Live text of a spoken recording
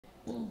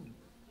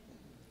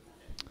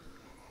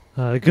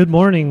Good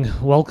morning.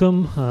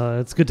 Welcome.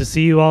 It's good to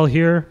see you all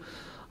here.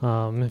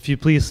 If you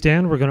please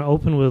stand, we're going to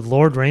open with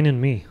Lord, Reign in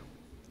Me.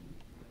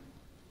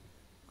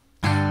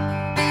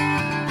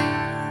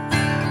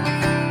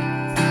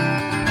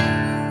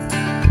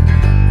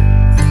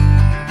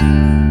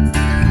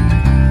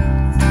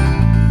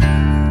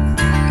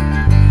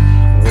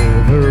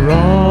 Over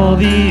all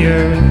the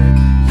earth,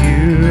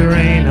 you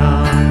reign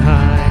on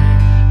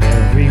high.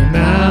 Every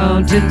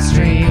mountain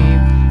stream,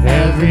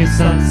 every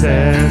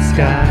sunset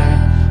sky.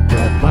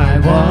 But my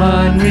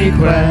one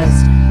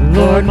request,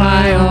 Lord,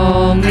 my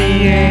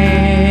only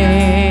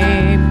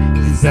aim,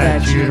 is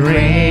that you'd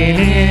reign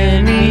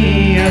in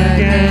me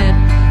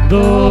again.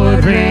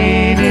 Lord,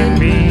 reign in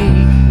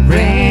me,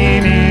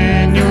 reign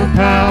in your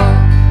power,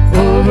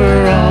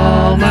 over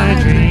all my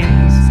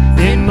dreams,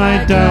 in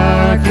my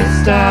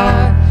darkest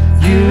hour.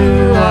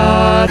 You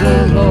are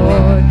the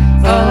Lord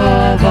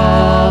of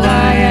all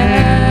I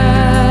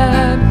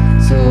am,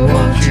 so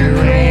won't you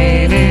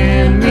reign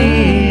in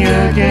me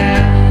again.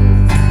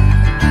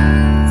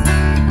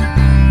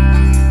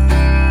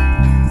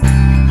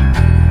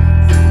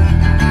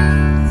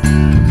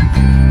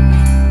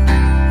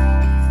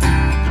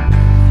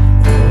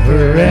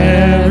 Over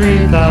every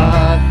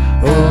thought,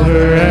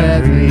 over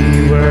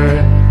every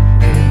word,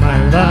 may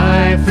my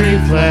life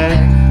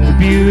reflect the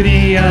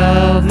beauty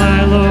of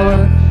my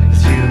Lord.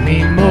 You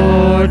mean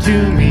more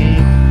to me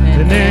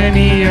than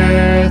any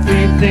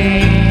earthly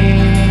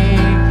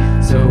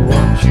thing, so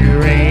won't you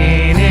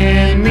reign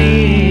in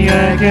me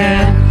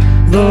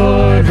again.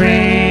 Lord,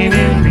 reign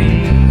in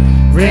me,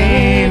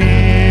 reign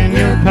in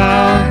your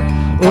power,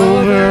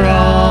 over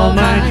all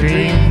my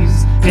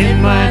dreams,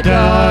 in my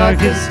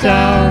darkest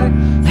hour.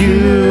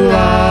 You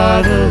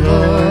are the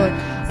Lord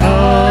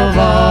of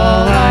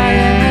all I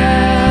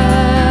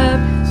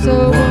am,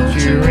 so won't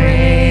you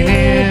reign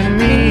in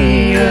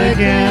me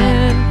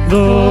again.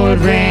 Lord,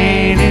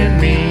 reign in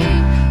me,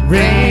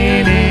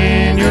 reign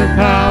in your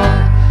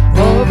power,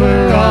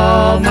 over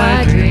all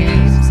my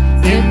dreams,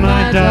 in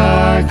my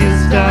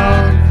darkest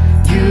hour.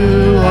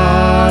 You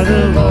are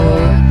the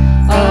Lord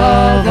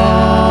of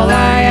all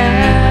I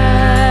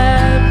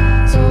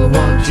am, so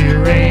won't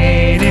you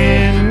reign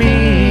in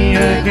me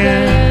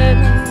again.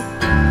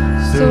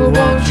 So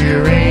won't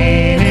you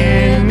reign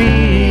in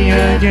me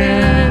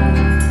again.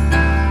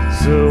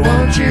 So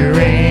won't you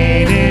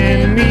reign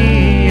in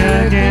me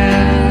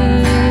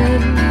again.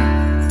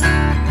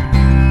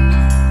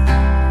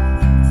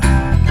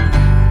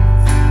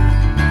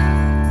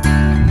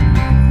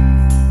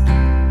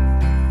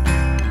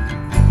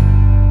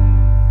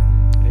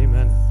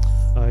 Amen.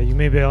 You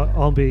may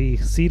all be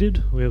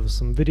seated. We have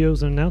some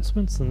videos and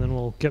announcements, and then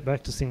we'll get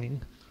back to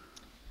singing.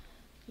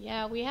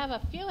 Yeah, we have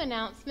a few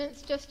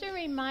announcements. Just a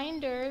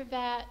reminder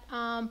that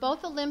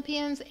both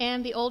Olympians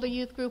and the older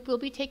youth group will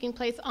be taking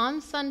place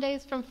on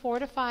Sundays from 4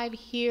 to 5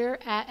 here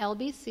at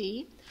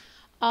LBC.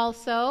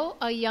 Also,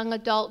 a young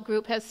adult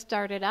group has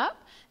started up.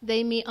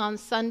 They meet on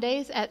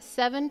Sundays at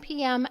 7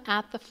 p.m.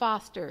 at the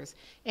Fosters,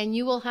 and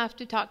you will have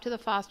to talk to the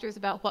Fosters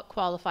about what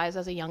qualifies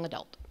as a young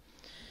adult.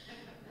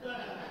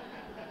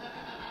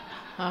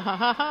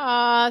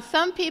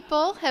 Some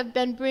people have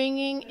been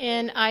bringing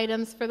in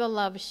items for the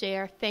Love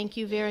Share. Thank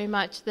you very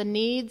much. The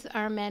needs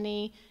are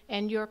many,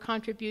 and your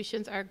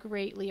contributions are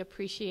greatly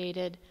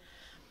appreciated.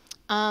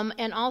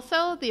 And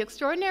also, the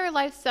Extraordinary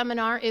Life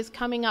Seminar is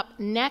coming up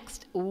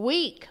next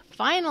week,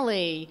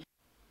 finally.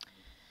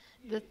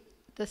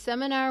 The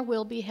seminar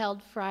will be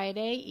held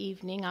Friday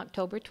evening,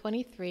 October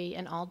 23,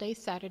 and all day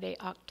Saturday,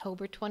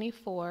 October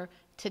 24.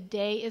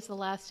 Today is the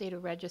last day to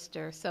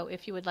register, so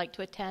if you would like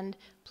to attend,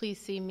 please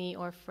see me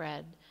or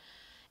Fred.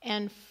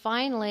 And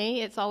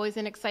finally, it's always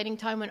an exciting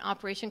time when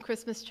Operation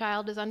Christmas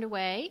Child is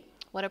underway.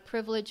 What a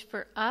privilege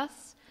for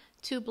us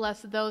to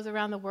bless those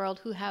around the world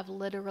who have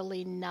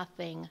literally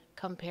nothing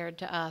compared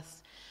to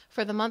us.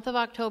 For the month of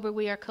October,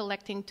 we are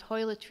collecting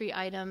toiletry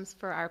items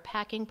for our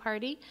packing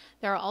party.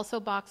 There are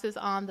also boxes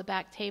on the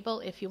back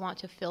table if you want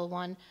to fill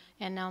one.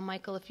 And now,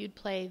 Michael, if you'd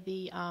play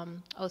the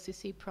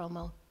OCC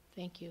promo.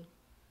 Thank you.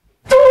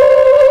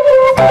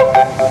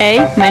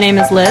 Hey, my name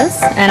is Liz,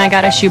 and I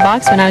got a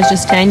shoebox when I was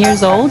just 10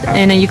 years old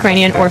in a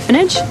Ukrainian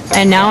orphanage,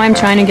 and now I'm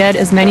trying to get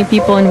as many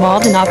people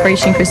involved in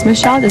Operation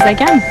Christmas Child as I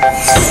can.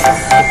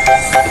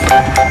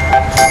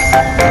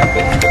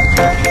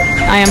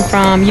 I am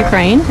from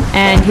Ukraine,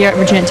 and here at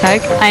Virginia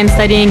Tech, I am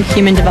studying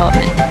human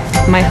development.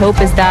 My hope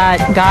is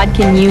that God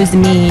can use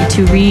me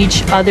to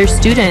reach other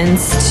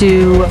students,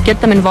 to get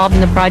them involved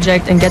in the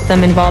project and get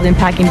them involved in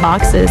packing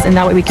boxes, and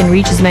that way we can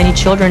reach as many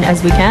children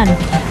as we can.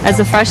 As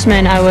a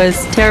freshman, I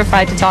was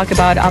terrified to talk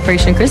about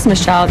Operation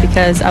Christmas Child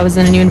because I was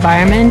in a new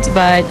environment,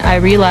 but I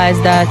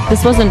realized that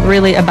this wasn't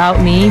really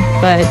about me,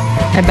 but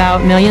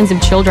about millions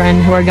of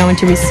children who are going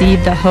to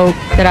receive the hope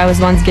that I was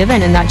once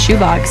given in that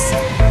shoebox.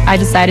 I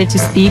decided to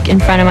speak in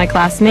front of my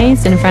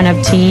classmates, in front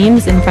of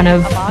teams, in front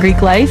of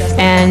Greek life,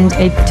 and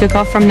it took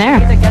off from there.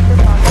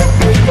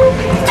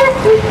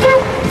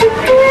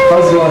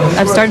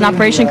 I've started an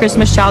Operation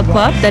Christmas Child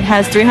Club that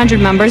has 300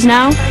 members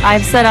now.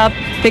 I've set up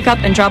pick-up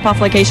and drop-off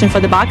location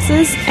for the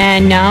boxes,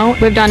 and now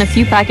we've done a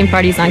few packing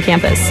parties on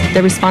campus.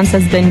 The response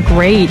has been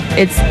great.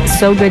 It's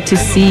so good to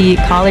see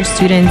college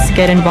students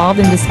get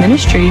involved in this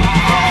ministry.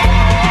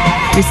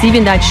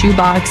 Receiving that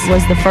shoebox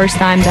was the first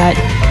time that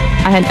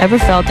I had ever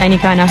felt any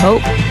kind of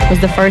hope. It was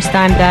the first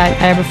time that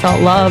I ever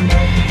felt loved,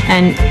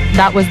 and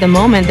that was the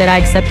moment that I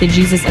accepted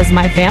Jesus as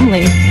my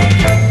family.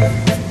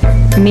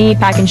 Me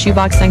packing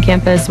shoeboxes on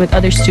campus with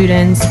other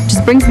students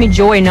just brings me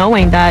joy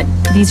knowing that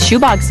these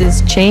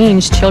shoeboxes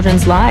change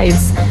children's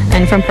lives,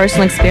 and from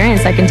personal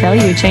experience I can tell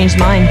you it changed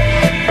mine.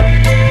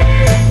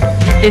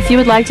 If you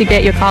would like to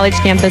get your college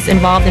campus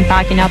involved in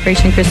packing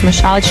Operation Christmas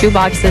Child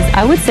shoeboxes,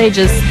 I would say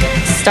just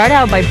start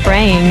out by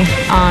praying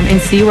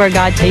and see where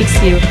God takes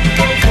you.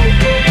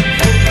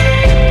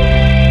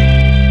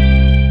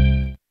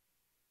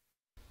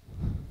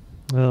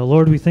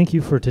 Lord, we thank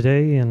you for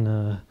today,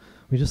 and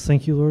we just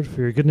thank you, Lord, for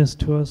your goodness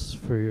to us,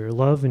 for your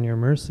love and your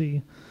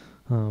mercy.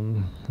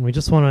 And we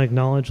just want to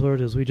acknowledge,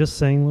 Lord, as we just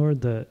sang, Lord,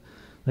 that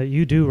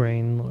you do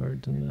reign,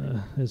 Lord.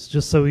 And it's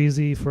just so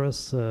easy for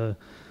us,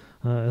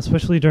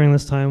 especially during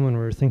this time when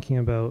we're thinking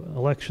about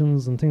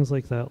elections and things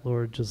like that,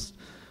 Lord, just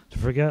to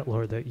forget,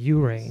 Lord, that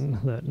you reign,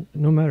 that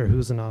no matter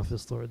who's in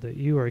office, Lord, that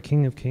you are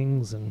King of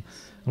Kings, and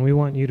we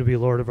want you to be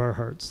Lord of our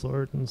hearts,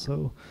 Lord. And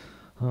so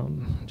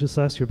just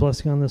ask your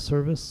blessing on this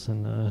service,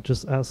 and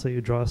just ask that you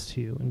draw us to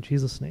you. In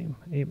Jesus' name,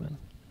 amen.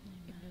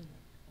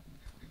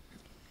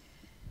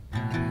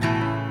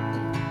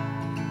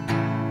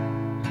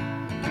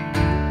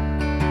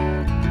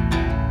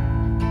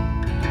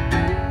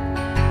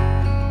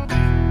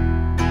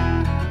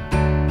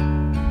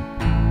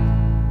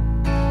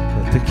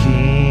 Let the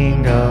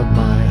King of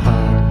my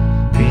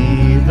heart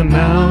be the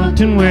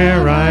mountain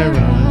where I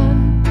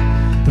run,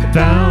 the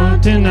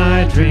fountain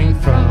I drink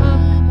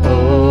from.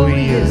 Oh,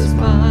 he is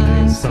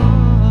my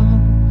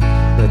song.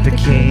 Let the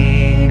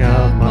King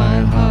of my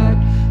heart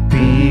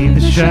be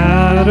the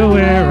shadow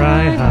where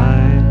I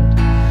hide,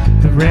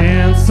 the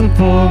ransom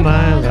for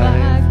my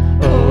life.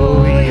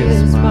 Oh, he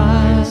is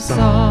my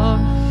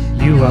song.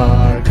 You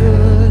are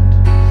good,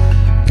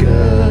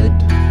 good.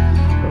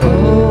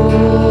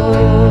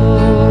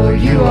 Oh,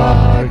 you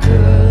are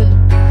good,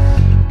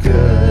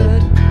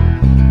 good.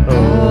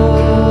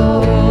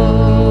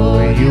 Oh,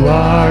 you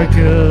are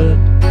good,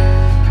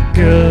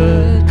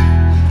 good.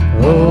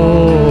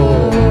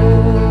 Oh,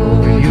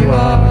 you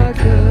are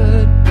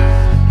good,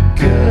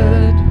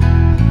 good.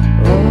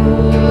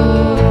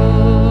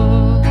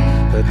 Oh,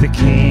 let the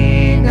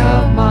King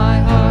of my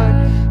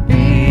heart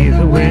be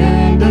the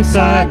wind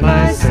inside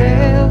my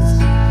sails,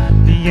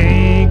 the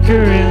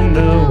anchor in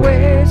the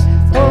waves.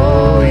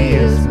 Oh, he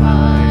is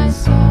my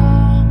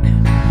song.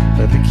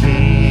 Let the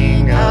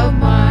King of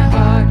my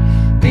heart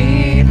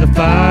be the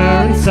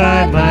fire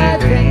inside my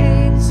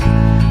veins,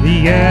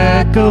 the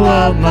echo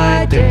of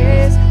my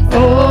days.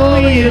 Oh,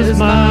 he is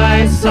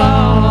my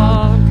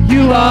song.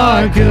 You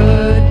are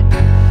good,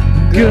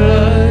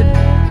 good.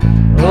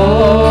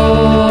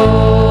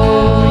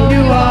 Oh,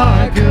 you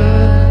are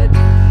good,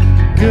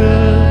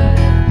 good.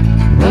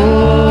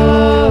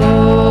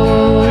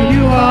 Oh,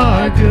 you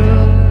are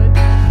good,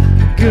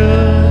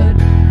 good.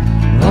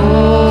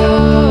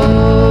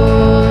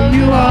 Oh,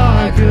 you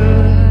are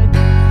good,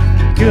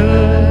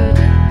 good.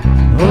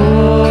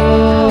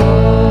 Oh,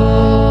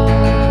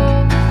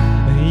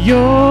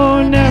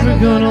 you're never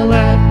gonna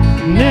let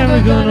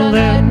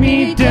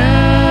me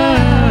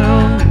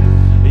down.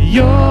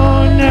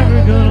 You're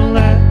never gonna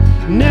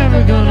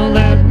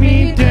let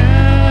me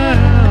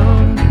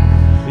down.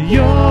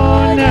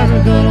 You're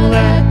never gonna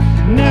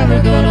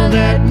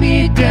let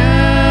me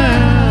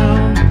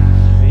down.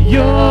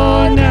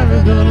 You're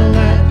never gonna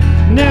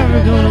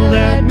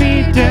let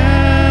me down.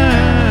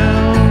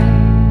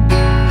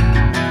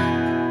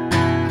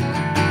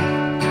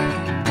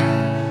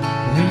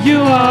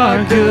 You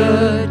are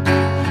good,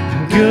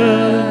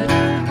 good.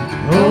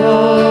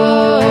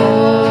 Oh,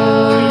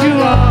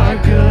 you are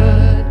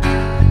good,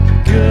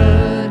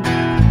 good.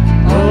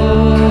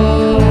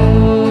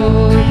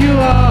 Oh, you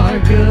are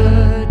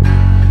good,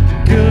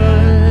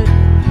 good.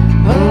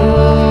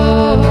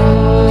 Oh,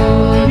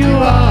 you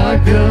are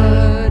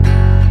good,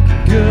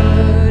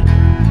 good.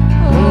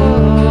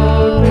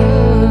 Oh,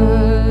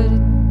 good.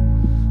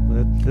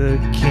 Let the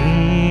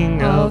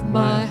King of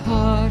my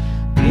heart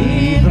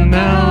be the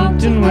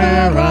mountain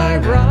where I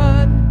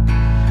run,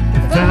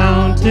 the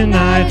fountain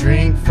I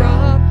drink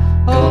from.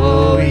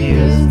 Oh, he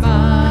is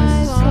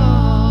my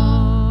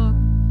song.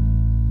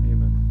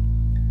 Amen.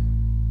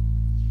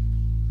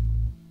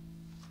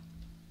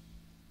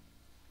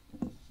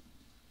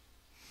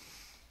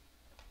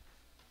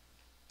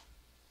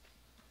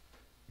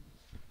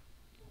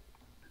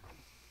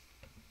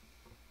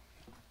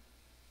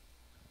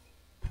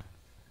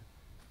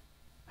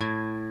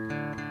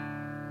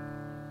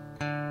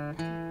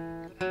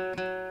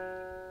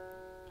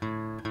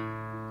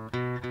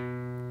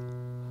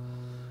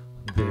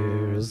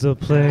 There's a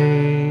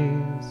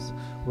place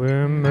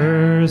where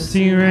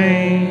mercy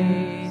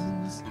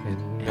reigns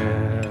and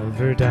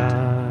never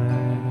dies.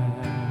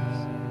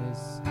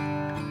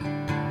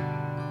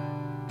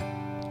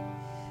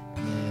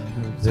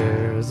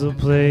 There's a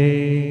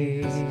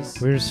place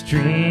where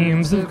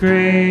streams of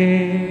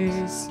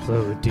grace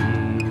flow deep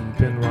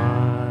and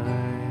wide,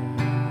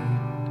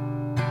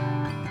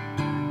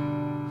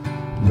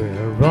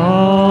 where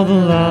all the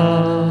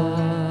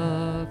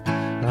love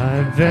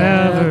I've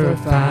ever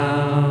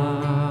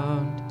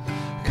found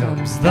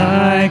comes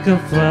like a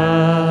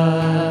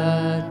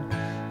flood,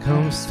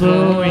 comes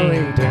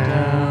flowing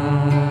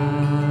down.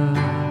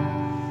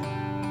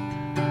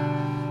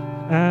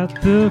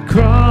 At the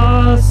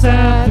cross,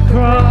 I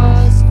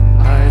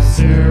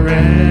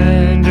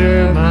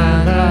surrender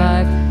my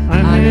life.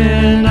 I'm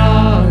in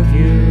awe of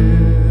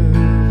you,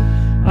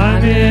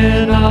 I'm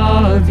in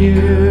awe of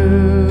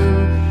you,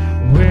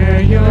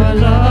 where your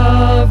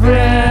love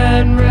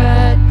ran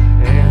red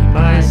and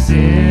my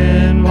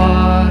sin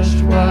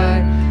washed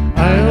white.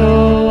 I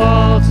owe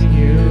all to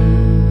you,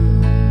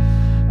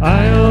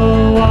 I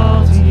owe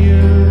all to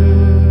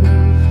you,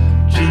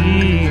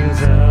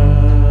 Jesus.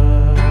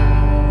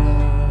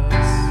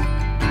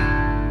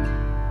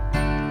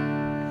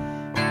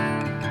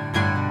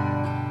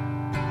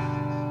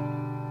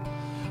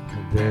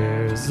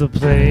 There's a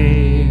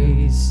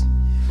place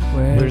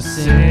where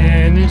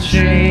sin and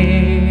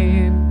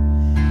shame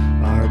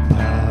are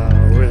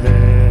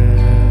powerless,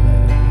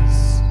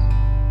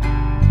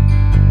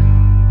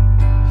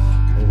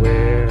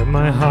 where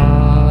my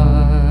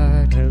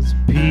heart has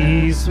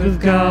peace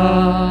with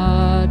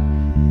God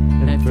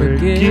and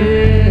forgiveness,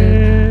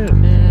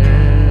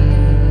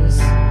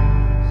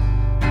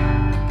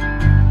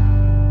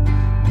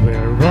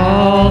 where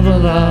all the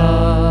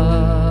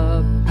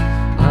love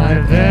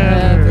I've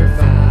ever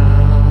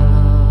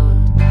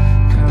found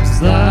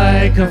comes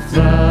like a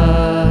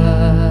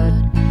flood,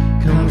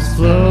 comes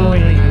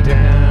flowing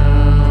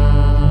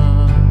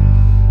down.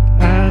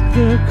 At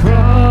the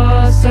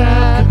cross,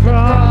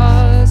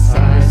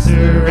 I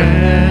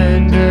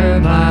surrender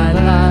my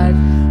life.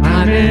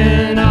 I'm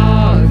in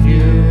awe of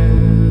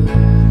you,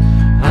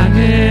 I'm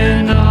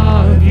in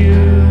awe of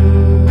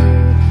you,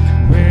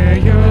 where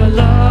your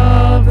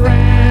love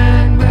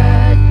ran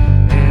red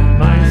and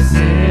my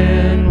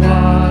sin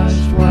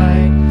washed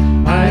white.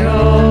 I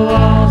owe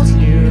all to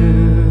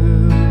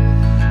you,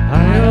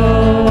 I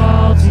owe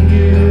all to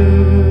you.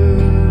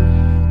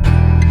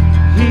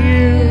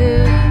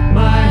 Here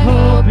my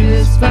hope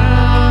is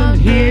found,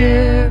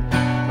 here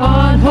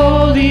on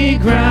holy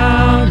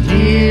ground.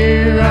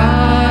 Here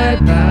I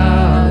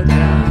bow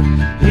down,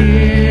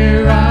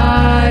 here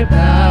I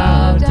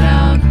bow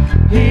down,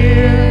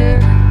 here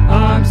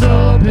arms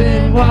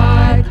open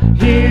wide.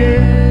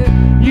 Here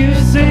you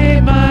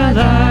saved my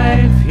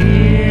life,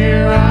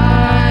 here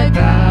I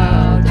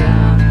bow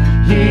down,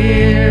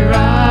 here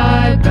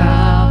I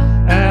bow.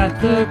 At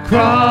the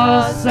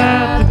cross,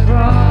 I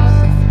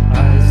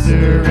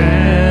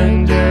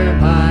surrender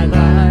my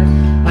life.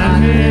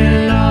 I'm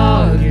in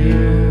awe of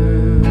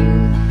you,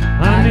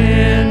 I'm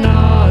in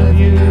awe of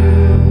you,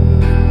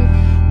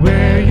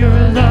 where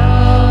your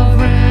love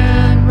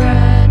ran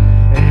red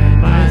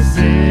and my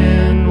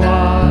sin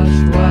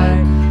washed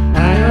white.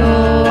 I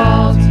owe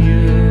all to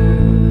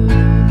you,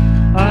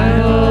 I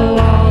owe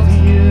all to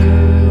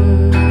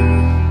you.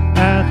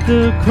 At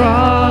the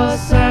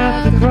cross,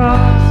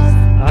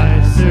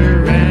 I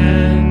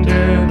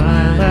surrender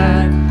my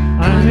life.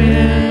 I'm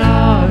in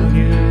awe of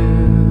you,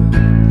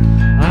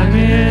 I'm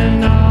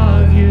in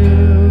awe of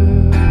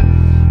you,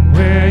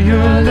 where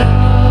your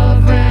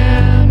love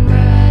ran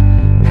red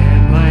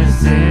and my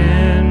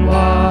sin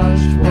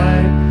washed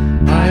white.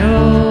 I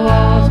owe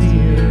all to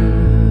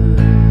you,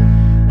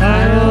 I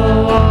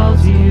owe all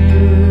to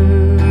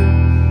you,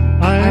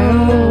 I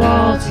owe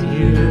all to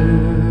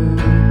you,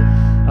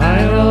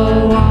 I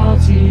owe all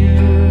to you,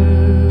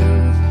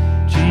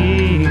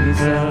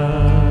 Jesus.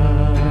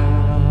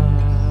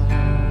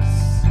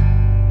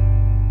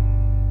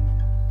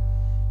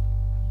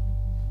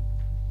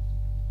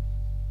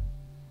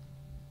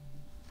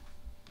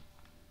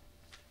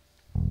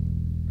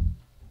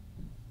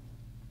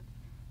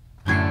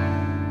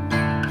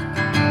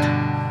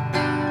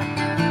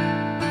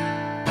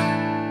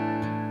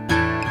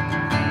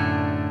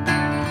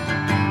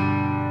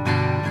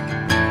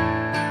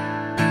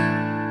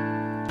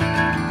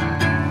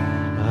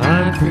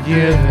 I'm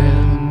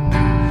forgiven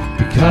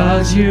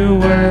because you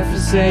were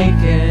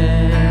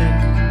forsaken.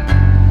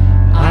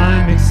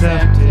 I'm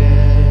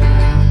accepted,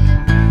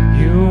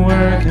 you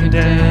were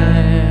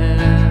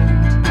condemned.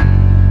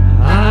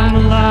 I'm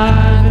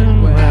alive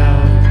and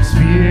well, your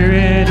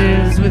spirit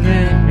is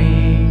within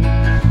me,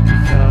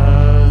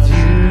 because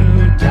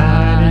you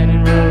died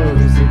and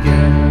rose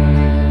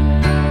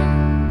again.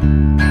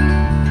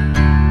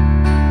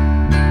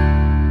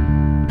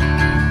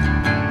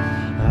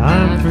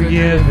 I'm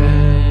forgiven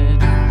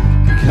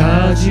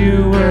because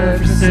you were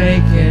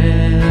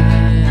forsaken.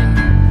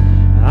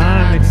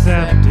 I'm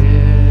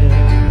accepted,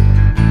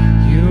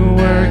 you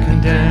were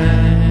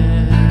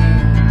condemned.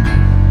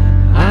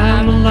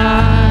 I'm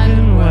alive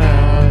and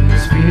well, your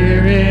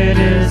spirit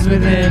is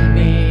within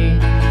me,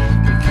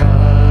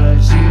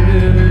 because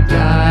you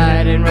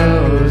died and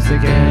rose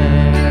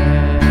again.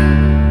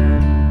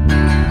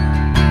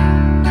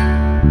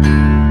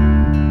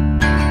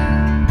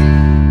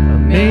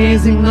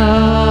 Amazing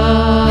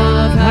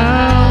love,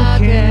 how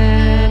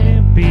can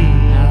it be?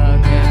 How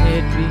can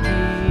it be?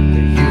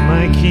 That you,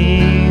 my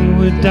King,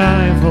 would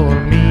die for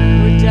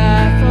me. Would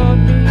die for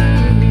me.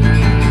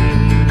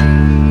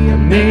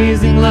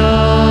 Amazing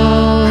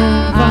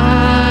love,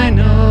 I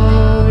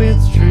know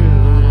it's true.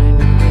 I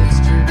know it's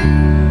true.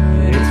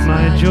 It's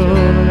my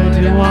joy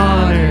to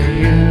honor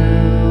you.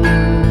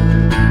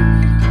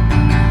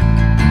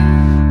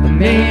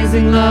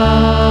 Amazing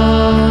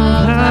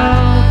love,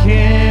 how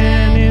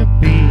can it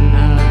be?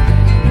 How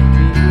can it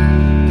be?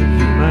 That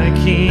you, my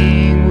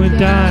King, would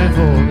die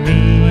for me.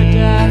 Would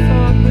die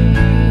for me.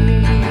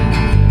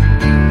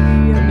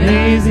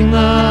 Amazing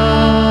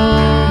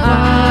love,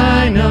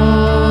 I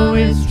know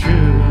it's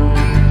true.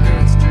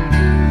 It's true.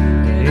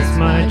 It's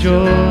my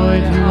joy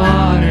to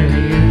honor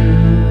you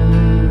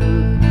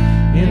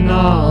in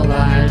all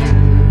I do,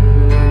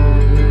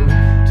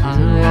 to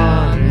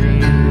honor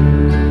you.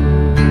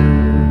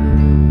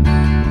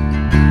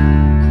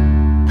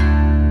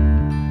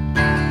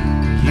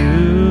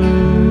 You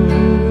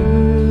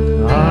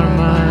are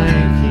my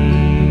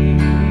King.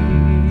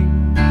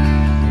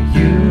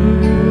 You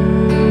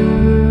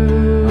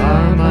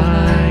are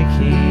my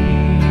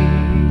King.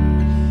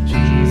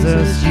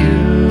 Jesus, you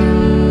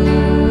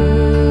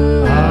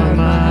are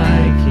my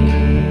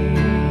King.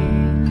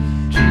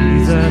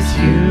 Jesus,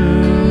 you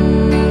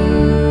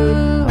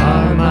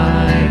are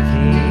my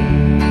King.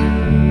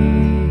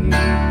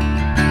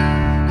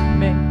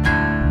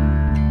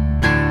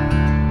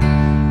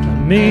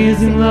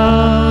 Amazing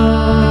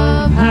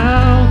love,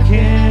 how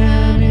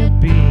can it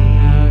be?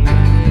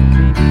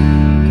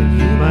 That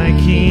you, my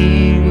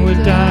King,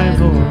 would die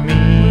for me.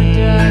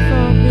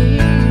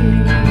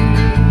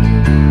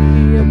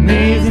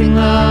 Amazing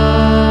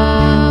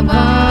love,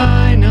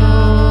 I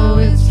know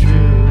it's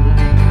true.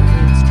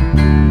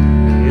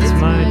 It's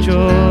my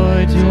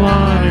joy to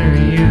honor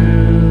you.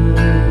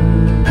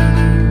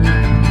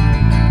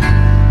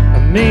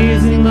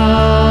 Amazing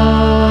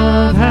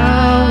love,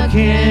 how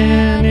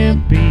can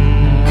it be?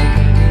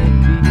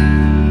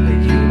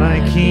 That you, my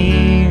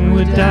King,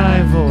 would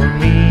die for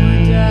me.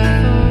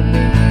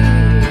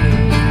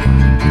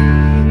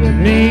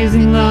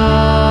 Amazing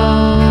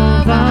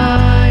love,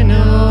 I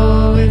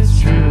know it's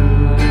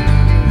true.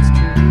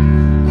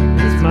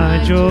 It's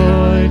my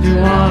joy to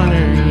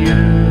honor you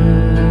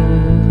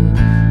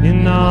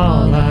in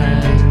all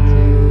I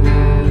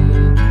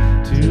do,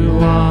 to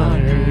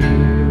honor you.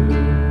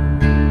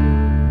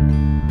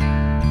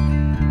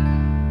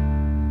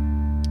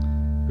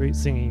 Great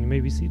singing. You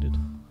may be seated.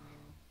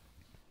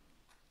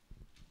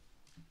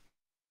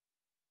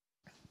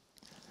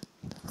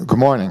 Good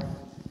morning.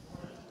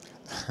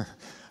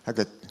 I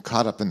got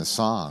caught up in the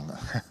song.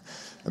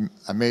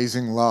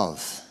 Amazing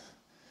love.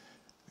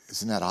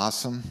 Isn't that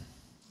awesome?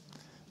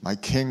 My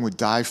King would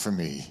die for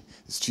me.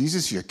 Is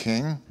Jesus your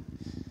King?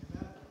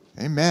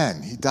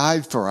 Amen. He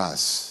died for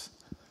us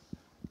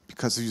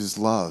because of his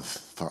love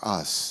for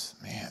us.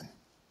 Man.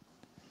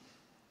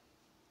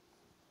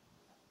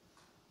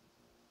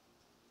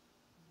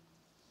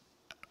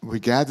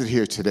 We gathered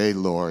here today,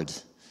 Lord,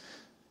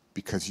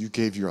 because you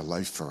gave your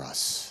life for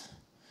us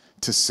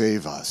to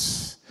save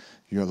us.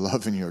 Your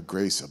love and your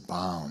grace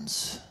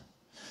abounds.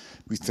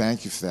 We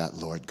thank you for that,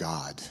 Lord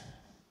God.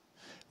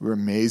 We're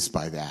amazed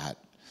by that.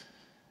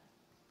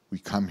 We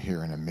come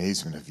here in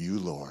amazement of you,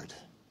 Lord.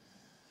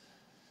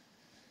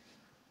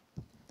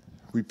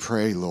 We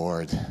pray,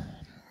 Lord,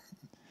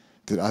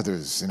 that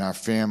others in our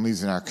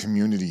families, in our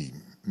community,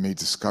 may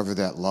discover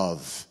that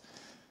love.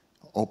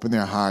 Open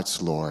their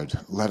hearts, Lord.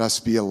 Let us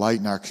be a light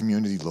in our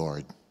community,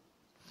 Lord,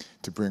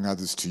 to bring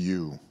others to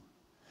you,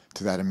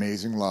 to that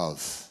amazing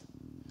love.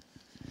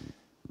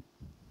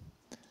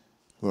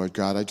 Lord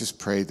God, I just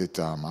pray that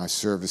our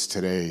service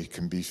today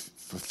can be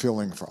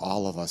fulfilling for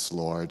all of us,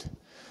 Lord,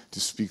 to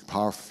speak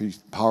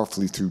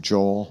powerfully through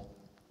Joel.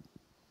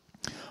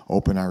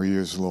 Open our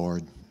ears,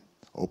 Lord.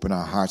 Open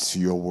our hearts to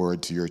your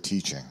word, to your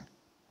teaching.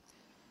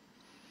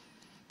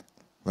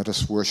 Let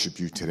us worship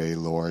you today,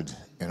 Lord,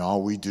 in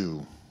all we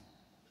do,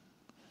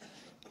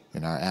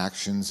 in our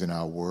actions, in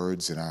our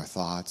words, in our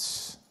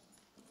thoughts.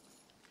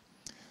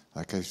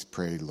 Like I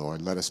prayed,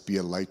 Lord, let us be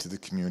a light to the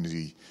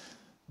community.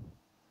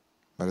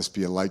 Let us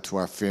be a light to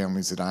our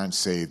families that aren't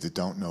saved, that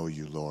don't know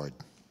you, Lord.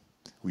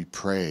 We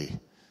pray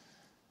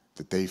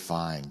that they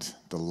find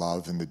the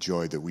love and the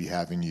joy that we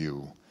have in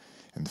you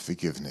and the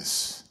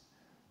forgiveness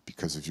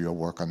because of your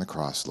work on the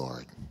cross,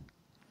 Lord.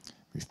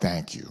 We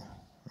thank you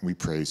and we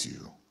praise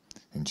you.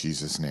 In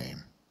Jesus'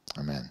 name,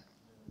 amen.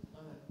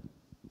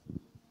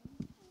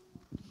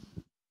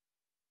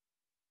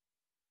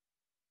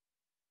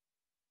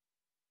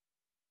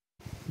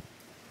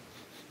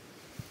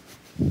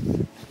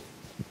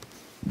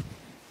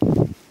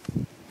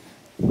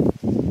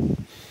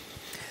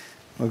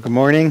 Well, good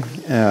morning.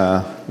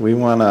 We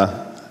want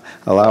to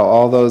allow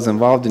all those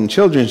involved in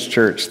Children's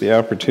Church the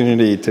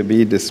opportunity to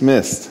be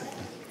dismissed.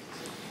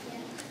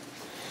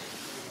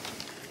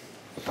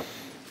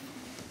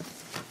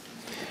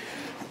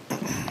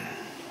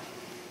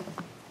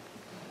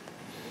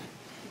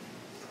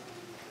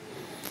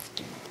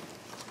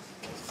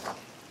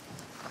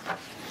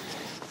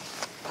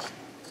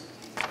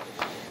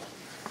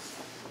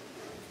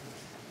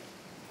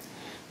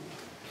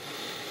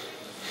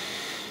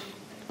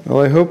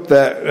 Well, I hope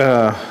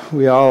that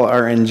we all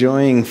are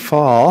enjoying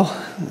fall.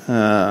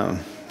 I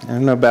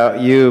don't know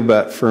about you,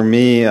 but for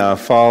me,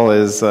 fall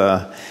is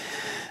a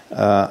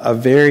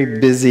very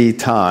busy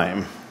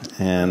time,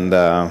 and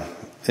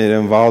it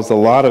involves a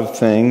lot of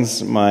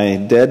things. My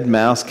dead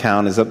mouse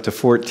count is up to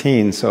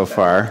 14 so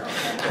far.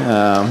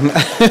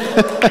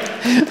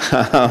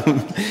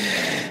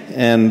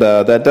 And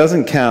that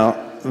doesn't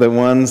count the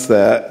ones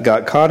that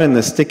got caught in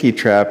the sticky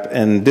trap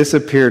and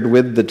disappeared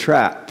with the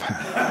trap.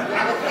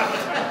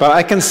 But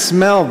I can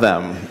smell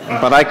them,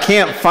 but I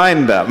can't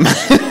find them.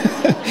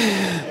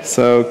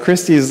 So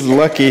Christy's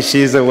lucky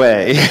she's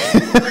away.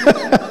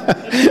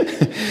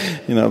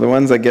 You know, the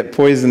ones that get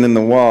poisoned in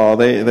the wall,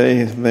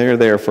 they're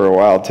there for a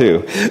while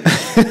too.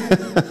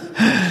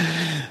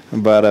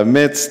 But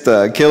amidst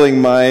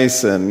killing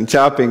mice and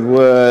chopping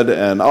wood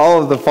and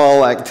all of the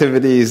fall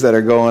activities that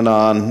are going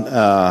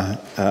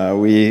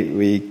on,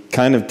 we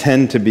kind of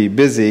tend to be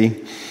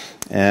busy.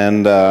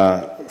 And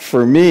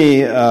for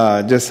me,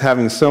 just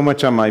having so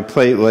much on my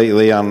plate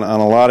lately on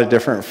a lot of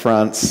different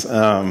fronts,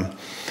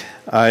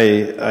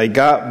 I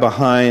got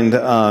behind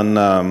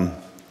on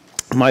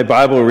my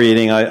Bible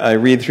reading. I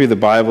read through the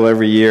Bible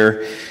every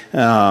year,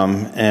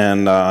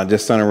 and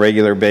just on a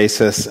regular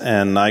basis,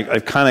 and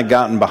I've kind of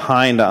gotten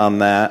behind on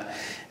that,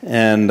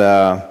 and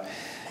the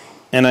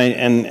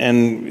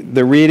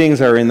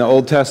readings are in the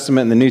Old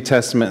Testament and the New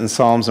Testament and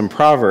Psalms and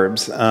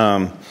Proverbs,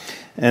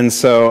 and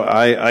so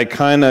I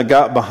kind of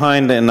got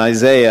behind in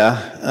Isaiah.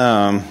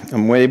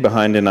 I'm way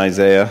behind in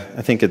Isaiah.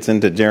 I think it's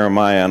into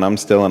Jeremiah, and I'm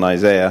still in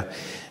Isaiah,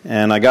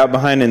 and I got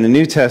behind in the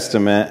New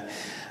Testament.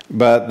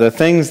 But the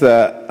things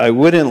that I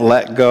wouldn't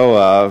let go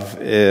of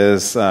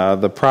is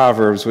the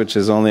Proverbs, which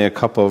is only a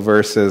couple of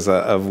verses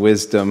of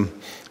wisdom,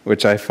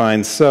 which I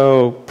find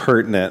so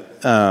pertinent,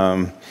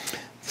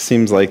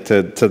 seems like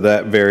to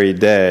that very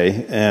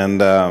day, and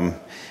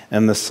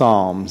the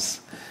Psalms.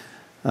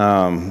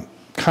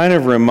 Kind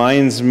of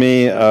reminds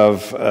me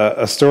of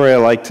a story I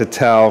like to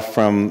tell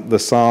from the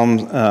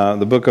Psalms,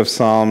 the book of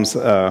Psalms.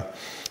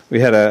 We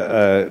had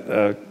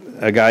a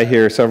guy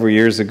here several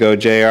years ago,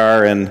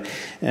 JR, and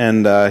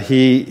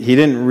he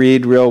didn't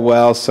read real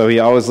well, so he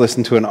always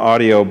listened to an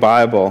audio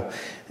Bible.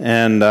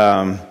 And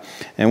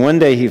one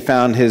day he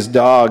found his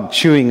dog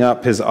chewing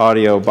up his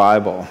audio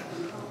Bible,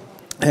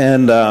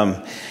 and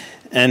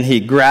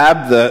he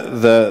grabbed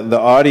the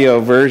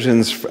audio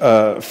versions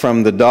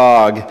from the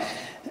dog,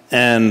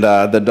 and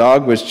the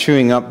dog was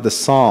chewing up the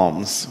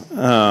Psalms,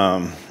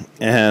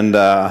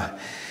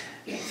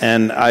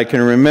 and I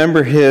can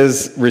remember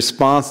his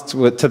response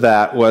to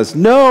that was,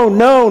 no,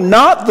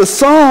 not the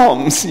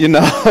Psalms, you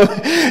know.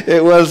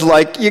 It was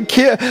like,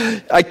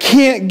 I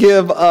can't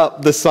give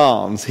up the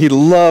Psalms. He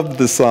loved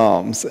the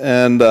Psalms.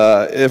 And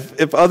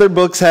if other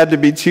books had to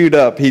be chewed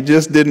up, he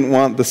just didn't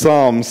want the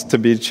Psalms to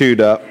be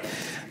chewed up.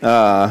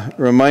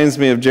 Reminds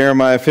me of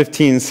Jeremiah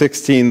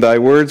 15:16, thy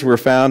words were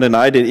found and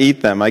I did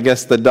eat them. I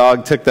guess the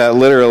dog took that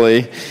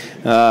literally.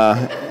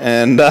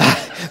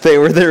 They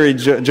were the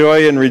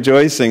joy and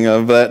rejoicing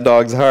of that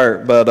dog's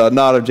heart, but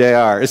not of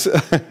JR's.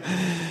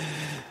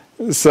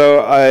 So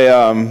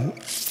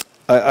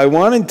I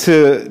wanted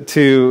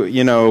to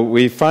you know,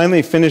 we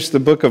finally finished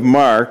the book of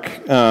Mark.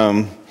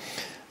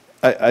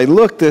 I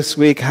looked this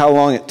week how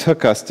long it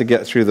took us to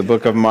get through the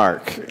book of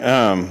Mark.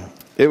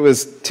 It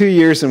was 2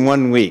 years and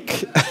 1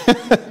 week.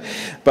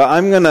 But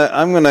I'm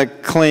gonna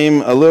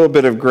claim a little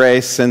bit of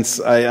grace,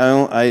 since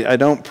I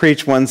don't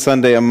preach one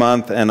Sunday a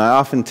month, and I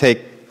often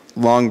take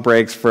long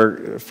breaks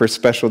for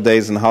special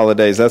days and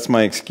holidays. That's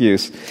my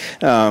excuse.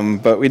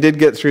 But we did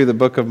get through the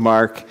book of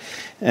Mark,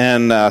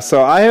 and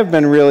so I have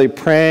been really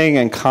praying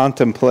and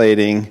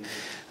contemplating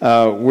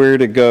where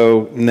to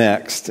go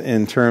next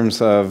in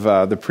terms of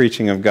the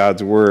preaching of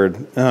God's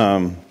Word.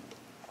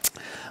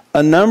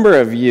 A number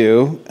of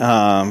you,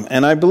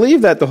 and I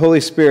believe that the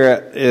Holy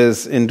Spirit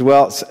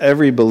indwells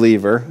every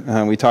believer.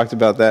 We talked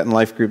about that in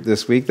Life Group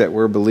this week, that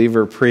we're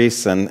believer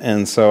priests,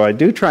 and so I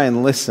do try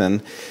and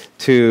listen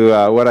to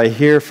what I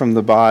hear from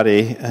the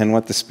body and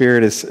what the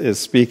Spirit is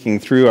speaking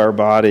through our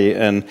body.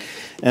 And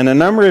a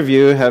number of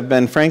you have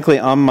been, frankly,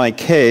 on my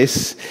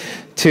case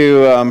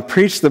to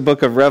preach the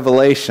book of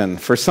Revelation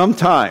for some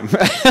time.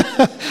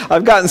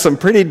 I've gotten some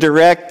pretty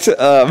direct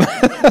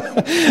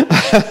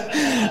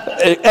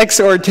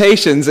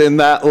exhortations in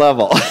that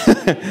level.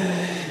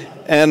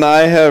 And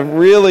I have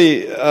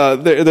really,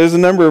 there's a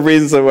number of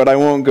reasons of what I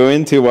won't go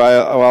into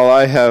while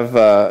I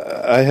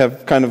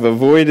have kind of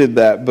avoided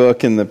that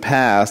book in the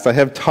past. I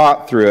have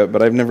taught through it,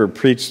 but I've never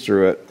preached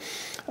through it.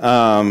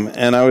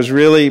 And I was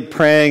really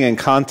praying and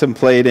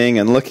contemplating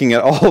and looking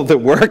at all the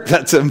work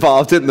that's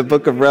involved in the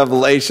book of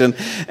Revelation.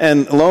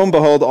 And lo and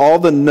behold, all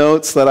the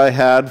notes that I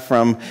had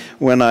from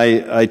when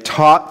I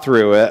taught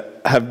through it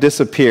have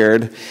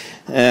disappeared.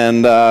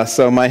 And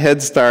so my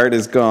head start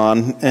is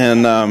gone.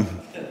 And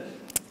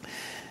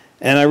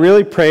I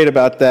really prayed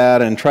about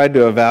that and tried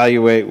to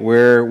evaluate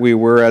where we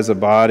were as a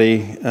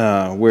body,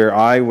 where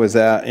I was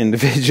at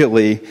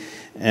individually.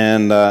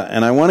 And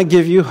I want to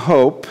give you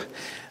hope.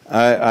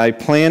 I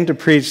plan to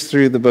preach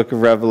through the book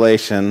of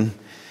Revelation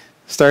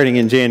starting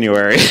in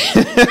January.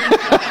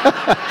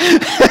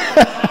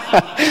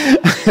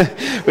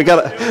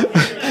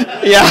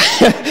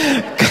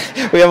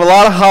 We have a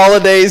lot of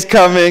holidays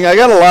coming. I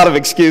got a lot of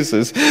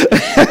excuses.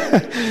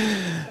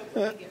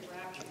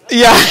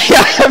 Yeah,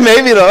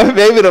 maybe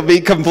it'll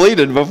be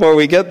completed before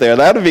we get there.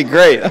 That'd be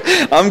great.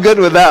 I'm good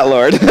with that,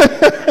 Lord.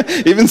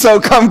 Even so,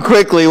 come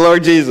quickly,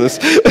 Lord Jesus.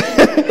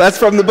 That's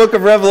from the book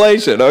of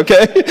Revelation,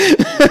 okay?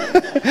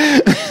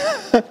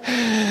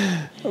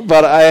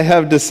 But I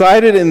have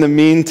decided in the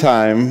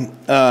meantime,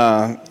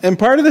 and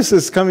part of this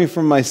is coming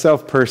from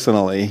myself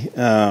personally,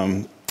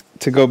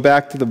 to go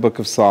back to the book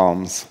of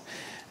Psalms.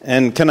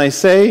 And can I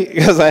say,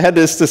 because I had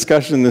this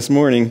discussion this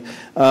morning,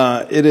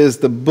 it is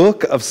the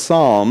book of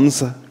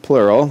Psalms,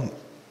 plural.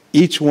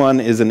 Each one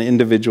is an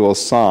individual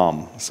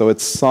psalm. So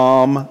it's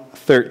Psalm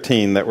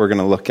 13 that we're going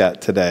to look at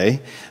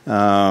today.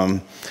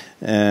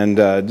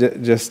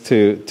 Just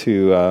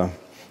to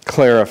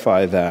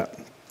clarify that.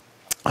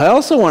 I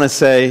also want to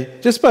say,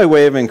 just by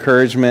way of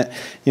encouragement,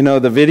 the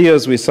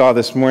videos we saw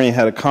this morning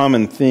had a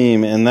common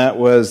theme, and that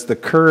was the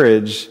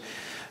courage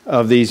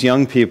of these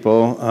young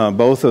people,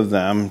 both of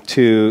them,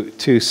 to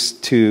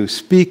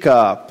speak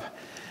up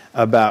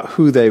about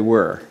who they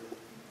were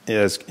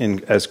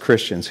as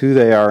Christians, who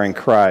they are in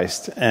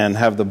Christ, and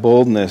have the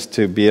boldness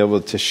to be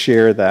able to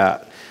share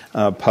that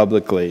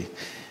publicly.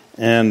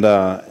 And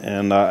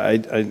I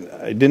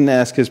didn't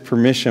ask his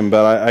permission,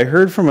 but I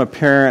heard from a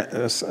parent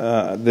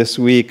this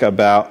week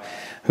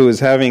who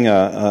was having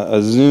a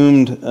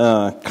Zoomed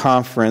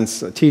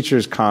conference, a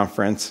teachers'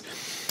 conference,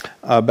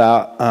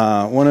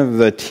 about one of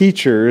the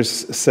teachers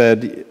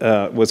said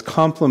was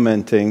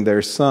complimenting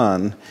their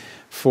son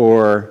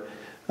for,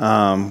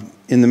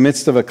 in the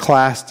midst of a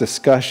class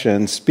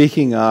discussion,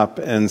 speaking up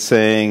and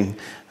saying,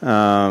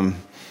 well,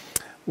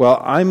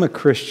 I'm a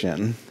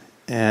Christian,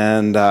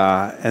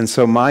 and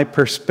so my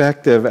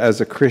perspective as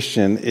a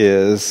Christian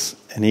is,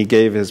 and he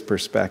gave his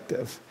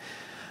perspective.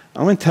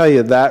 I want to tell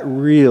you that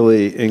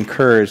really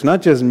encouraged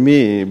not just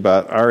me,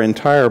 but our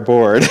entire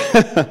board.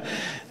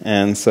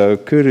 And so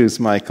kudos,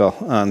 Michael,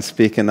 on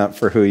speaking up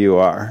for who you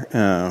are.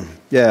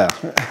 Yeah.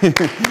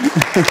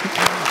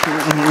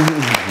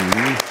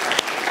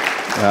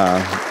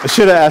 I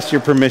should have asked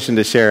your permission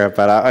to share it,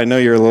 but I know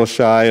you're a little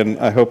shy, and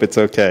I hope it's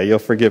okay. You'll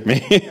forgive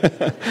me.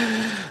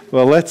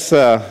 Well, let's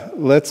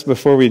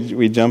before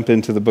we jump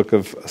into the book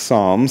of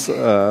Psalms,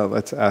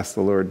 let's ask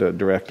the Lord to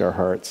direct our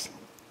hearts.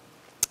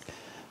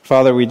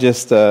 Father, we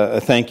just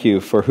thank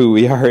you for who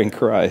we are in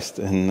Christ,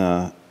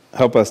 and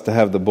help us to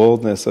have the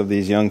boldness of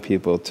these young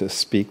people to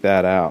speak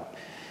that out.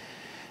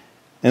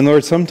 And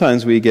Lord,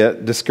 sometimes we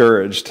get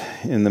discouraged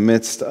in the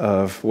midst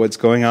of what's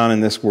going on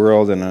in this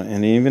world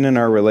and even in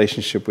our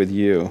relationship with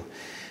you.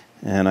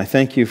 And I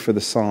thank you for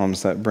the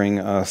Psalms that bring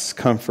us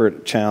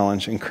comfort,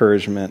 challenge,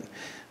 encouragement,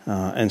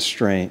 and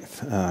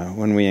strength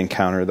when we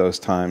encounter those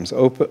times.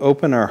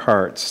 Open our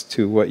hearts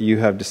to what you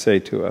have to say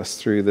to us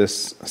through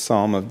this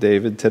Psalm of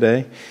David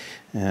today,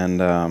 and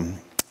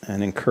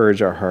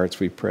encourage our hearts,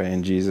 we pray,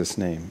 in Jesus'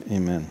 name.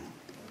 Amen.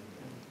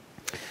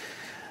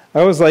 I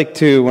always like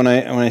to, when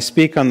I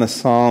speak on the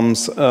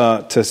Psalms,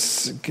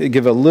 to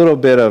give a little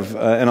bit of,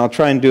 and I'll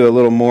try and do a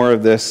little more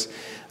of this.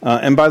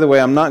 And by the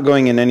way, I'm not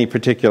going in any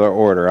particular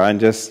order. I'm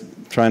just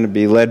trying to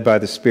be led by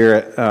the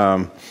Spirit.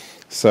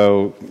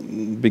 So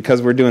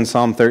because we're doing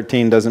Psalm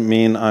 13 doesn't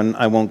mean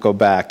I won't go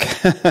back.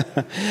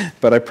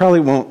 But I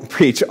probably won't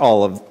preach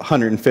all of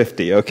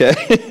 150, okay?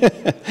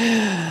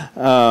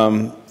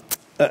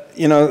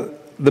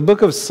 The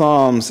book of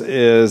Psalms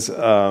is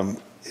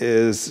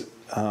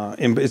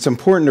it's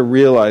important to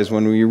realize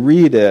when we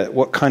read it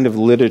what kind of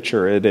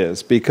literature it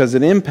is, because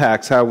it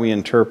impacts how we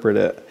interpret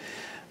it.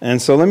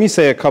 And so let me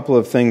say a couple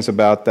of things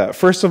about that.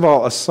 First of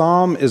all, a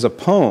psalm is a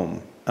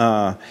poem.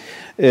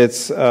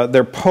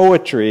 They're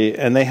poetry,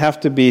 and they have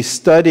to be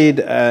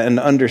studied and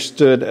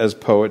understood as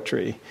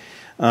poetry.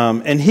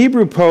 And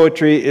Hebrew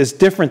poetry is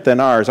different than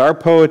ours. Our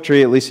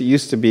poetry, at least it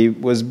used to be,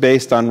 was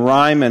based on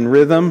rhyme and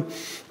rhythm.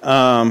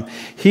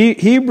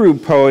 Hebrew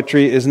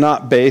poetry is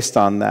not based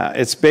on that.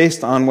 It's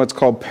based on what's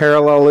called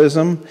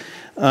parallelism,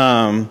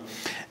 and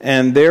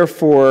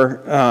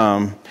therefore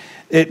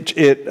it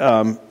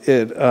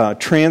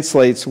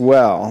translates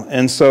well.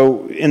 And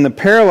so in the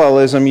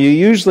parallelism, you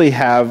usually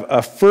have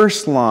a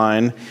first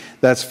line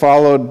that's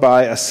followed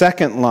by a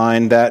second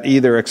line that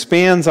either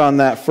expands on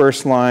that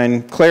first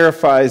line,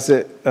 clarifies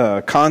it,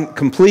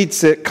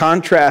 completes it,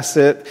 contrasts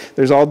it.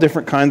 There's all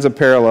different kinds of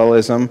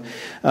parallelism.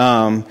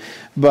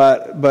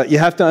 But you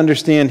have to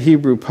understand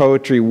Hebrew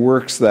poetry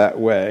works that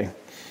way.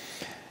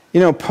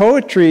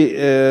 Poetry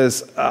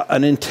is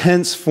an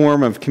intense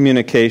form of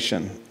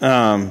communication.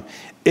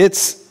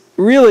 It's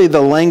really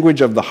the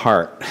language of the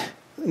heart,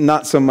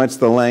 not so much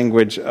the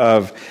language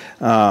of,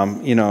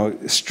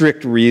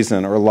 strict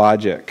reason or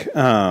logic.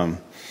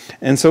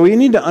 And so we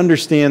need to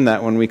understand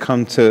that when we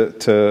come to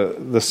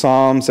the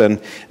Psalms and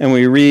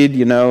we read,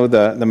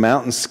 the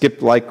mountains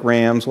skipped like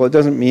rams. Well, it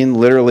doesn't mean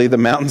literally the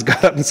mountains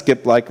got up and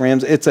skipped like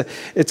rams. It's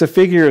a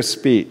figure of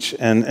speech.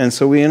 And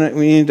so we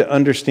need to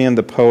understand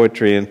the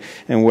poetry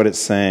and what it's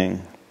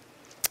saying.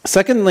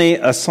 Secondly,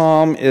 a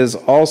psalm is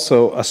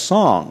also a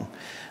song.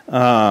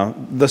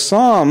 The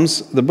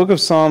Psalms, the book of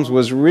Psalms,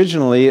 was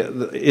originally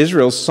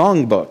Israel's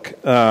songbook.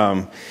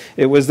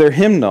 It was their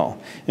hymnal.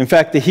 In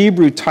fact, the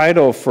Hebrew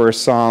title for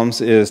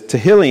Psalms is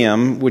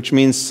Tehillim, which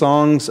means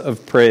songs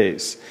of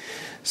praise.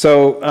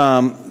 So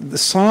the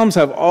Psalms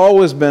have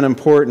always been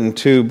important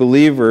to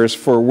believers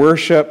for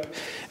worship.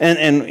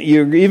 And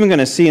you're even going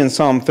to see in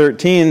Psalm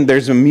 13,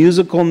 there's a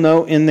musical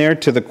note in there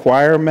to the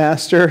choir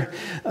master.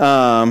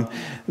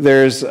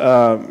 There's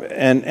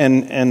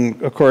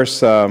and of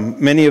course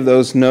many of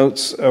those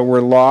notes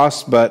were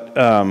lost, but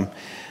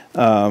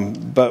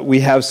we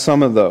have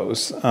some of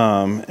those,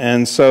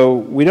 and so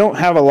we don't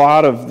have a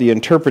lot of the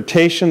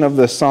interpretation of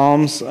the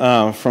Psalms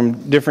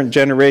from different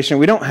generations.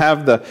 We don't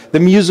have the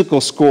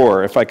musical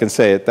score, if I can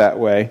say it that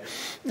way.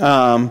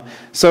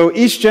 So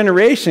each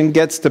generation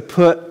gets to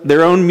put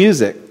their own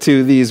music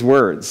to these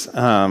words,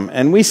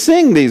 and we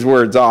sing these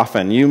words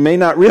often. You may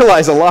not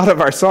realize a lot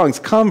of our songs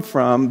come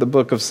from the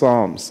book of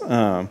Psalms.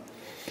 A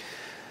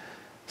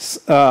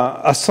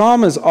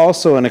psalm is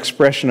also an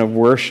expression of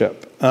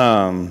worship.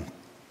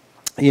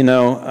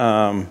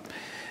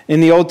 In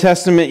the Old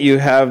Testament, you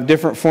have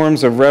different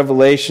forms of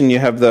revelation. You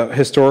have the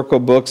historical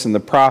books and the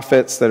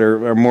prophets that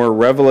are more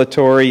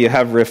revelatory. You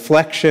have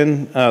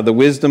reflection, the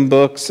wisdom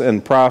books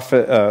and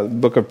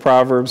book of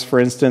Proverbs, for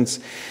instance.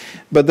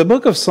 But the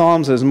book of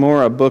Psalms is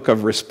more a book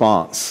of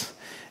response.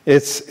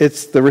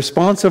 It's the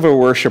response of a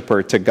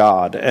worshiper to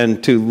God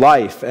and to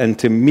life and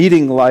to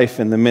meeting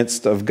life in the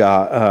midst of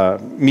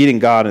God, meeting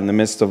God in the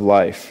midst of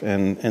life.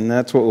 And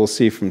that's what we'll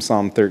see from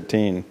Psalm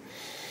 13.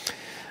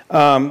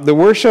 The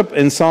worship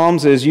in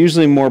Psalms is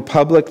usually more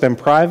public than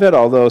private,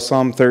 although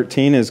Psalm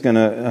 13 is going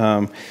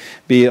to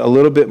be a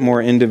little bit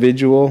more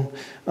individual.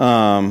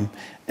 And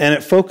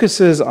it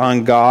focuses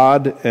on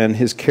God and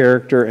His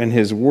character and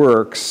His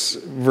works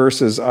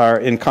versus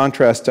in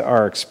contrast to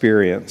our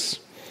experience.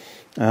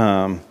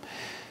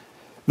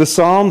 The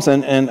Psalms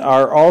and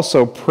are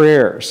also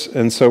prayers,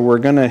 and so we're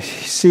going to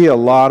see a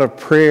lot of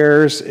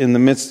prayers in the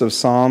midst of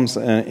Psalms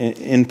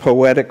in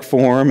poetic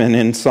form and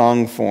in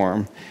song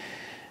form.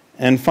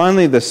 And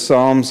finally, the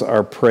Psalms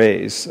are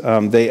praise.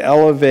 They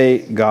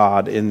elevate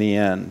God in the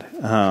end.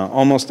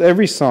 Almost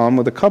every psalm,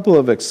 with a couple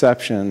of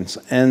exceptions,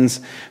 ends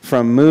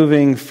from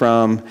moving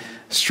from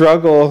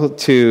struggle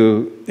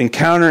to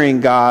encountering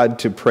God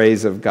to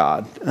praise of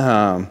God.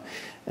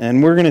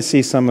 And we're going to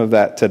see some of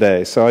that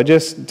today. So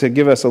to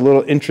give us a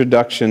little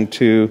introduction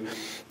to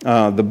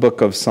the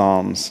book of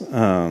Psalms.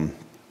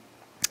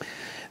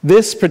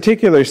 This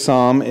particular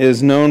psalm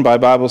is known by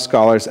Bible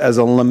scholars as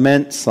a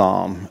lament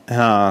psalm.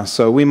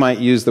 So we might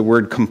use the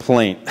word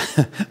complaint.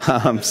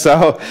 This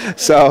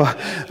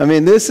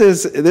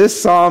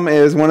psalm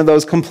is one of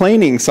those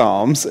complaining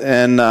psalms,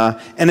 and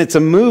it's a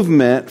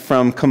movement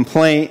from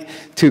complaint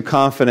to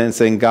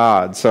confidence in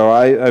God. So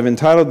I've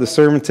entitled the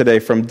sermon today,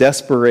 From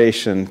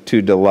Desperation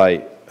to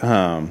Delight.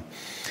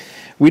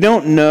 We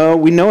don't know.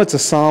 We know it's a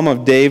psalm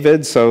of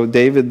David. So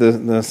David,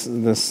 the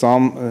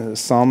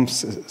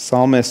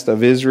psalmist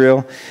of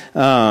Israel.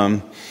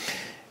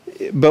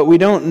 But we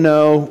don't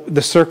know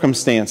the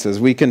circumstances.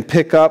 We can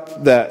pick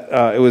up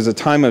that it was a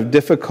time of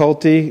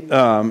difficulty.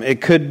 It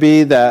could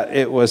be that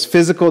it was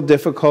physical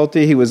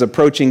difficulty. He was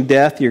approaching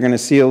death. You're going to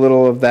see a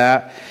little of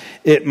that.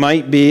 It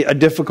might be a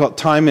difficult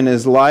time in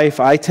his life.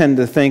 I tend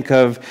to think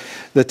of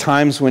the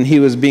times when he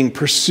was being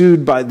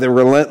pursued by the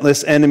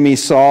relentless enemy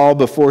Saul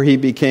before he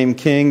became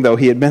king, though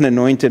he had been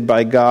anointed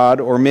by God.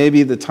 Or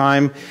maybe the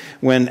time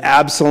when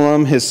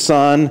Absalom, his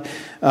son,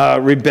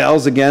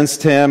 rebels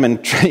against him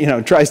and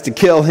tries to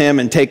kill him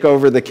and take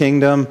over the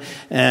kingdom,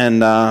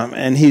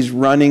 and he's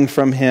running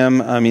from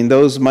him. I mean,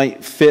 those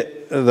might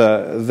fit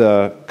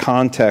the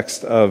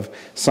context of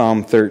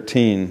Psalm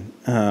 13.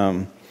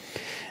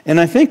 And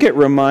I think it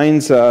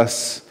reminds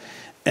us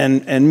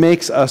and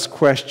makes us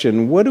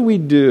question, what do we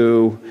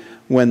do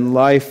when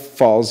life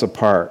falls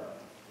apart?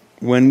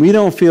 When we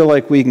don't feel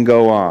like we can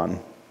go on?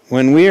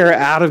 When we are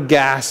out of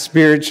gas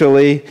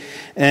spiritually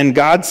and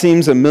God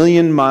seems a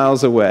million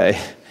miles away?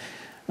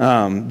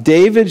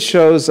 David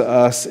shows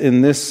us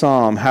in this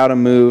psalm how to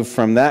move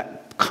from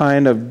that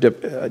kind of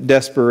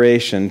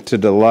desperation to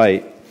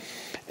delight.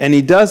 And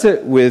he does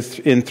it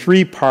in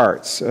three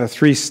parts,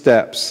 3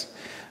 steps.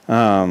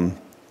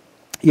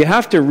 You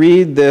have to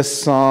read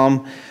this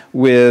psalm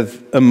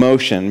with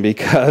emotion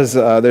because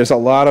there's a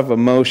lot of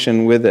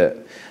emotion with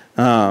it.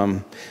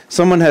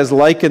 Someone has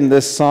likened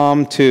this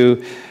psalm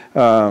to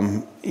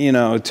watching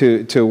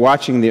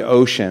the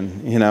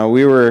ocean.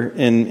 We were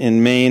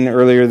in Maine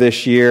earlier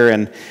this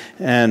year,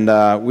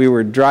 and we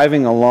were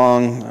driving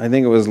along. I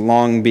think it was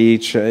Long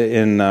Beach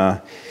in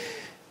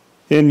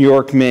in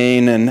York,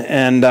 Maine,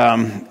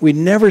 and we'd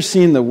never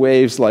seen the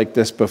waves like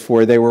this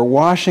before. They were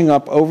washing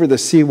up over the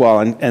seawall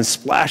and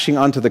splashing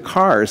onto the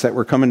cars that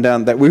were coming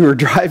down, that we were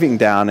driving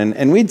down.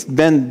 And we'd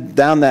been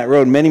down that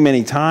road many,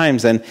 many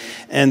times, and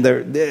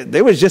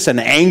there was just an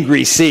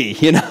angry sea,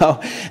 you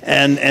know.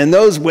 And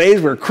those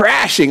waves were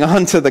crashing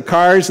onto the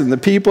cars and the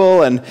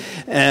people, and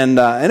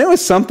it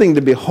was something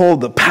to behold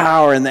the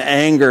power and the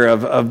anger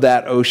of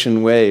that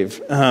ocean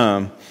wave.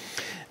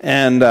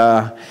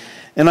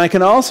 And I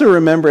can also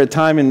remember a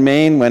time in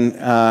Maine when,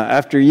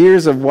 after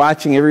years of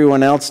watching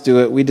everyone else do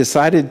it, we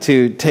decided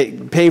to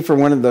pay for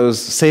one of those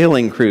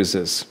sailing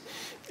cruises.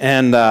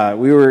 And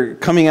we were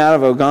coming out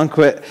of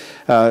Ogunquit,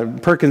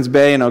 Perkins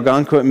Bay in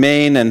Ogunquit,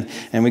 Maine,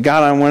 and we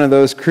got on one of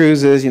those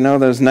cruises, you know,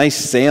 those nice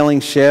sailing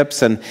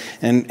ships, and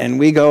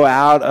we go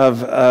out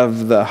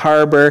of the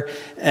harbor,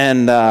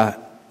 and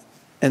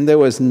there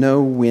was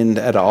no wind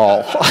at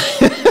all.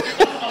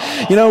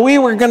 You know, we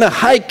were going to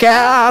hike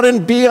out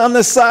and be on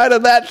the side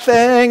of that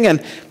thing,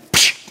 and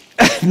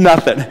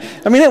nothing.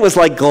 I mean, it was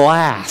like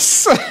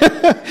glass.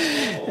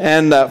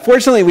 And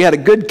fortunately, we had a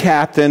good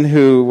captain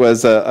who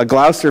was a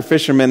Gloucester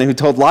fisherman who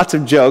told lots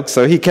of jokes,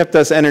 so he kept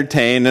us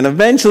entertained. And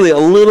eventually, a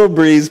little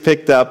breeze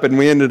picked up, and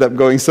we ended up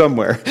going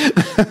somewhere.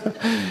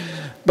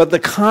 But the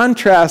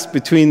contrast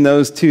between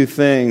those two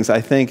things,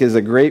 I think, is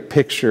a great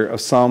picture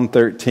of Psalm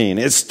 13.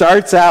 It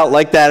starts out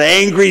like that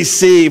angry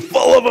sea,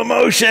 full of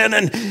emotion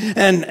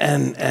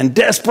and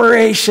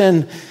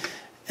desperation.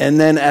 And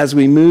then as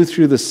we move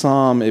through the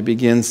psalm, it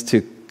begins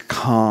to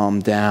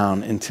calm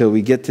down until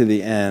we get to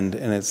the end,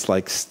 and it's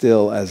like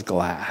still as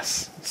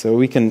glass. So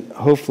we can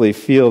hopefully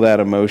feel that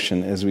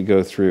emotion as we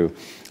go through.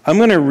 I'm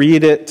going to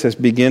read it to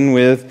begin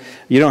with.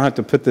 You don't have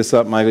to put this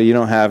up, Michael. You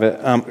don't have it.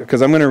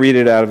 Because I'm going to read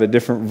it out of a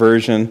different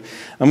version.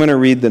 I'm going to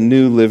read the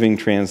New Living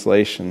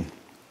Translation.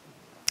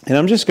 And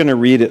I'm just going to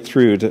read it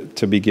through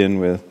to begin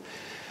with.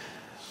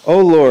 O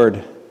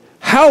Lord,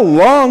 how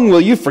long will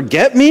you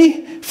forget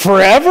me?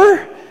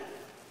 Forever?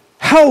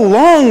 How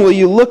long will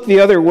you look the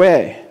other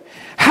way?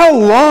 How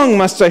long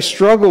must I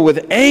struggle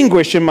with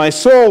anguish in my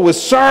soul, with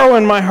sorrow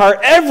in my heart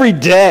every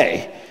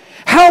day?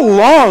 How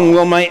long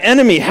will my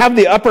enemy have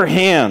the upper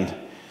hand?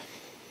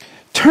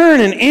 Turn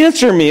and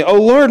answer me, O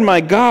Lord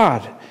my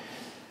God.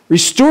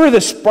 Restore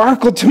the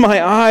sparkle to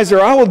my eyes,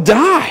 or I will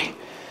die.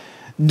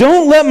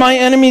 Don't let my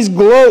enemies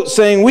gloat,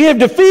 saying, we have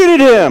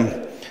defeated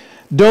him.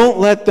 Don't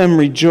let them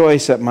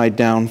rejoice at my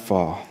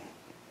downfall.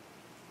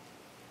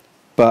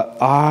 But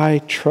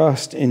I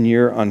trust in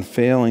your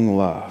unfailing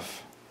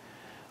love.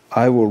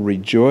 I will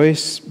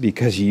rejoice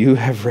because you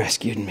have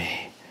rescued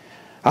me.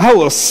 I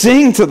will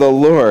sing to the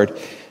Lord,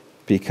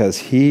 because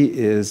he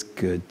is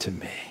good to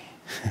me.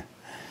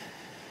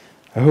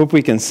 I hope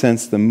we can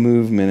sense the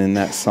movement in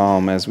that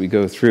psalm as we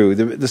go through.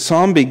 The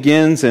psalm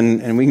begins,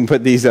 and we can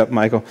put these up,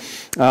 Michael,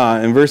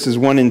 in verses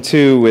 1 and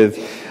 2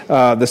 with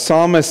the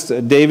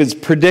psalmist David's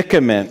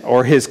predicament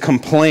or his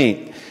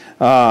complaint.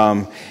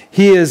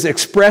 He is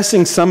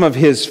expressing some of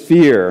his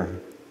fear.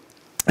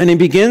 And he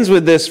begins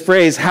with this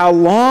phrase, how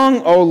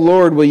long, O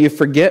Lord, will you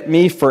forget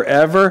me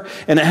forever?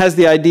 And it has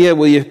the idea,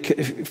 will you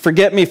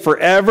forget me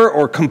forever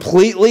or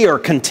completely or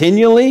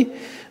continually?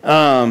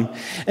 And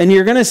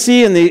you're going to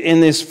see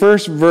in this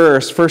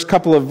first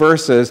couple of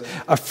verses,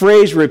 a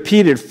phrase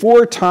repeated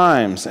 4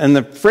 times. And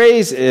the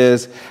phrase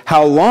is,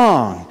 how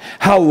long,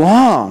 how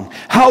long,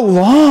 how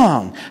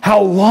long,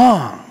 how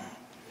long?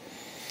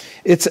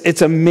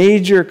 It's a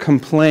major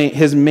complaint.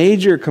 His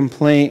major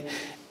complaint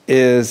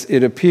is,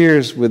 it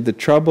appears, with the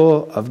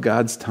trouble of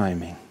God's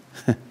timing.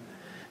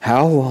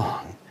 How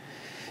long?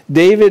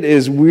 David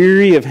is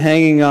weary of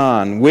hanging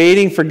on,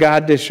 waiting for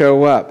God to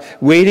show up,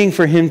 waiting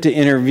for him to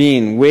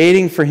intervene,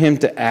 waiting for him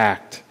to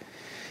act.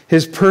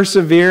 His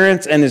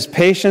perseverance and his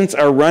patience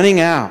are running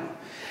out.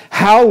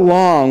 How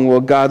long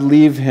will God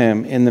leave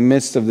him in the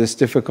midst of this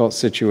difficult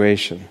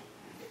situation?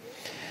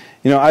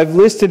 You know, I've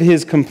listed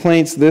his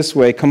complaints this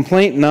way.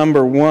 Complaint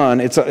number 1,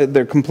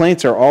 their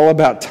complaints are all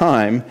about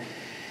time.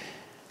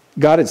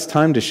 God, it's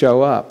time to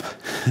show up.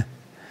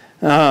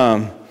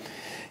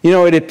 You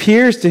know, it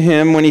appears to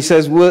him when he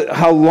says,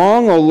 how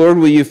long, O Lord,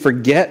 will you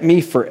forget me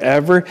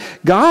forever?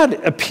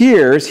 God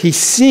appears, he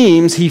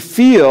seems, he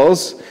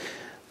feels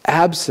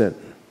absent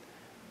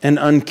and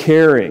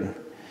uncaring.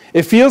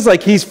 It feels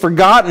like he's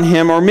forgotten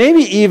him, or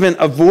maybe even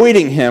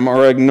avoiding him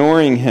or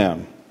ignoring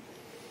him.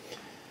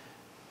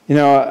 You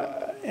know,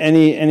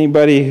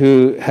 anybody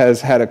who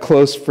has had a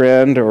close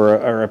friend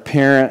or a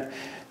parent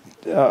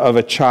of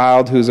a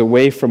child who's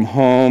away from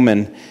home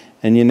and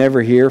you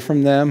never hear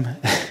from them,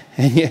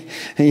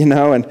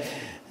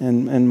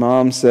 and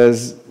mom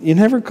says, you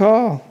never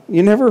call,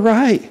 you never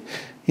write,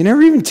 you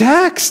never even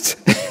text.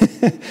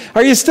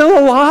 Are you still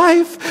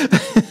alive?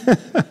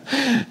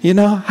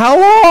 How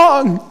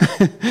long?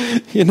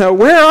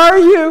 Where are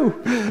you?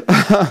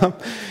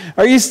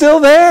 Are you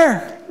still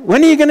there?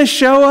 When are you going to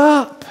show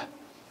up?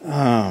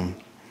 And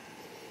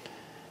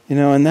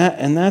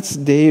that's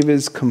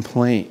David's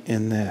complaint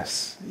in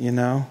this,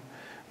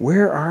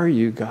 Where are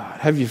you, God?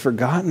 Have you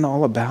forgotten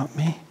all about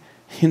me?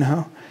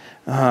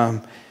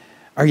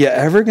 Are you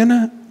ever going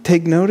to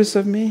take notice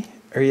of me?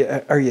 Are you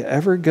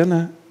ever going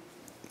to,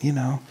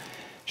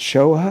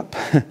 show up?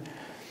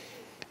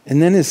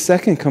 And then his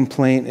second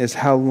complaint is,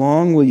 how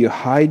long will you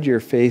hide your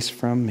face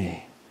from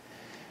me?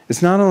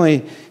 He's not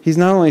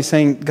only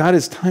saying, God,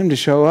 it's time to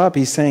show up.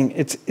 He's saying,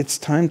 it's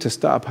time to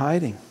stop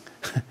hiding.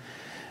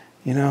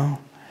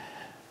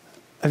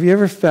 Have you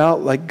ever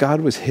felt like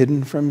God was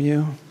hidden from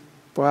you?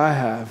 Boy, I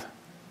have.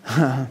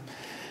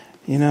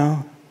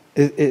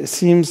 It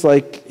seems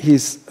like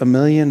he's a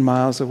million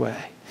miles away.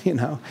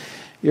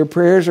 Your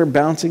prayers are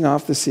bouncing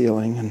off the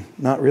ceiling and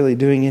not really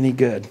doing any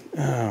good.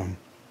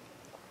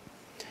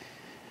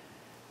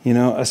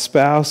 A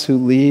spouse who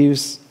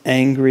leaves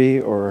angry,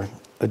 or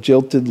a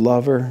jilted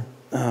lover,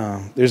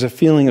 there's a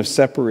feeling of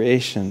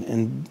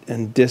separation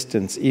and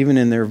distance, even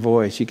in their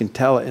voice. You can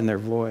tell it in their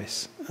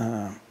voice.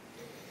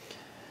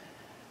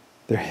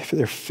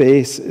 Their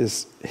face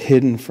is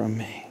hidden from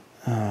me.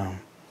 And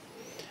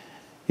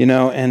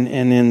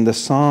in the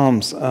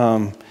Psalms,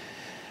 and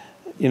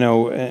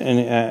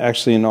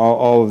actually in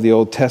all of the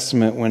Old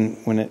Testament,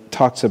 when it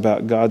talks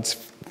about God's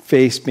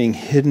face being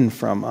hidden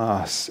from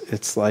us,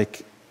 it's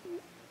like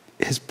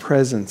his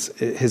presence,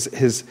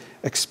 his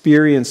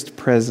experienced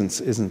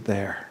presence isn't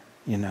there.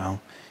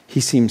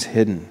 He seems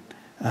hidden.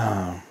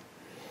 Have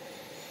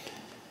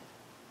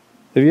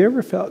you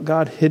ever felt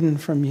God hidden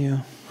from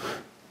you?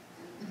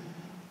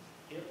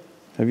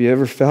 Have you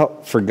ever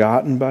felt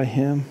forgotten by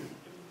him?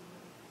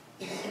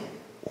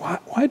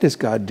 Why does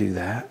God do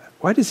that?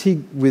 Why does he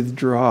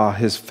withdraw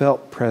his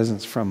felt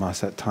presence from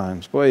us at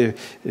times? Boy,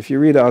 if you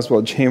read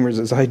Oswald Chambers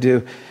as I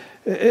do,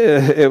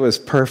 it was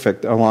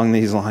perfect along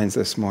these lines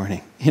this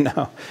morning.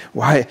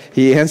 Why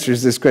he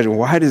answers this question,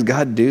 why does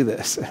God do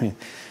this? I mean,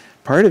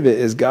 part of it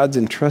is God's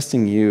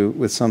entrusting you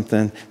with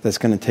something that's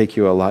going to take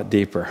you a lot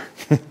deeper.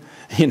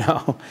 And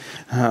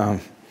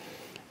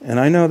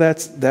I know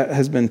that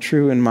has been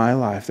true in my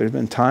life. There's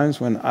been times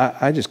when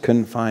I just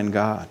couldn't find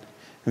God.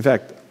 In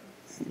fact,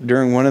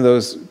 during one of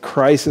those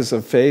crises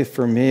of faith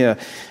for me, a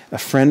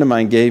friend of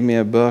mine gave me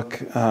a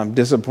book,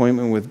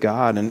 Disappointment with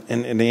God, and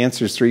it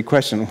answers 3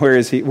 questions. Where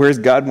is he? Where's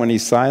God when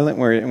he's silent?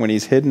 When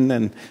he's hidden?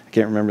 And I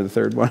can't remember the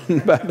third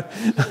one, but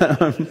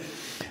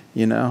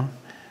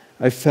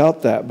I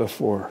felt that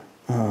before.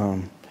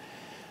 And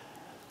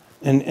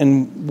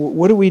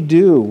what do we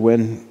do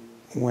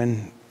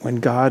when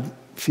God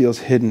feels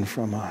hidden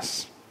from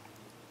us?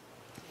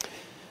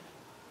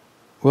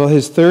 Well,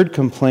 his third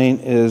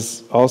complaint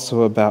is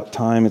also about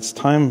time. It's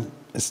time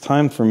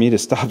for me to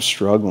stop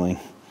struggling.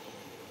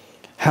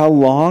 How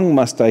long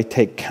must I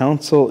take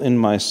counsel in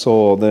my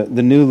soul? The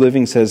New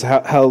Living says,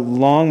 how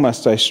long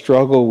must I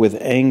struggle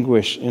with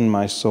anguish in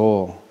my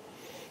soul?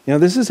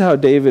 This is how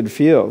David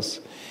feels.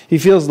 He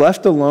feels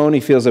left alone. He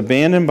feels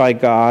abandoned by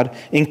God,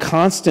 in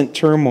constant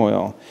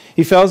turmoil.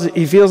 He feels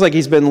like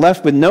he's been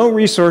left with no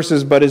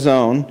resources but his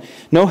own,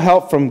 no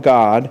help from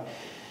God.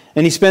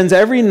 And he spends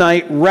every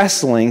night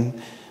wrestling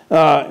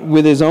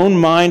with his own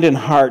mind and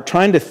heart,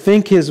 trying to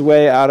think his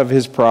way out of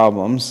his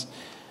problems.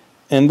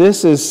 And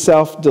this is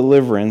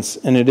self-deliverance,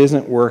 and it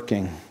isn't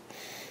working.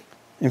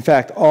 In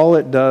fact, all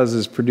it does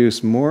is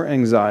produce more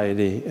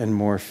anxiety and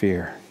more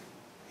fear.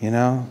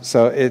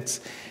 So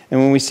and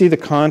when we see the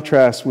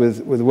contrast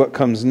with what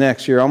comes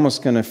next, you're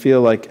almost going to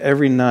feel like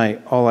every night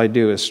all I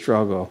do is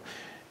struggle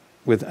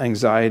with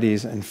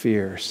anxieties and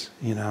fears,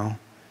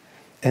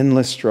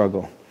 endless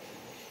struggle.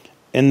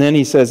 And then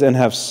he says, and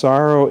have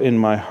sorrow in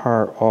my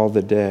heart all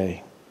the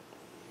day.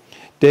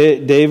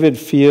 David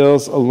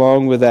feels,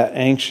 along with that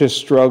anxious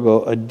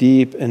struggle, a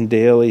deep and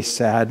daily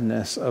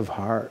sadness of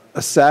heart.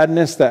 A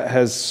sadness that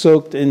has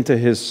soaked into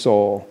his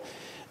soul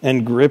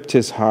and gripped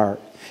his heart.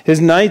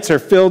 His nights are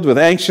filled with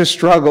anxious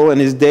struggle,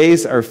 and his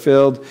days are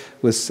filled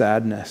with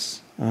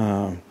sadness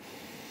and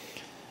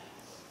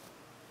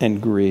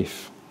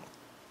grief.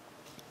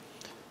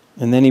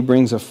 And then he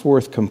brings a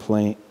fourth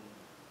complaint.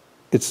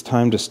 It's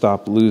time to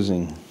stop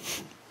losing.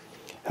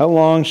 How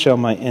long shall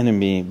my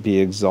enemy be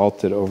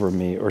exalted over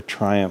me or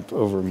triumph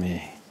over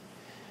me?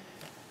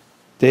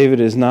 David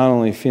is not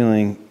only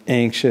feeling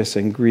anxious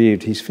and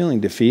grieved, he's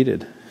feeling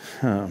defeated.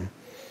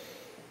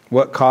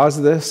 What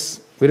caused this?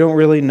 We don't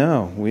really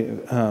know.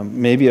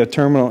 Maybe a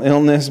terminal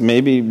illness,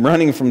 maybe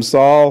running from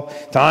Saul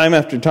time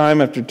after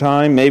time after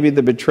time, maybe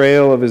the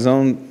betrayal of his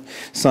own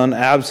son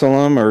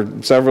Absalom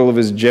or several of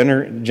his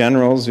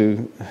generals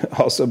who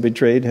also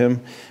betrayed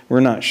him. We're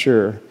not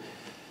sure.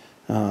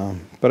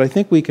 But I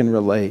think we can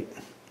relate.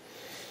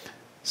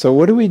 So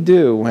what do we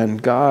do when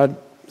God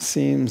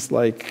seems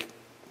like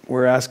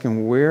we're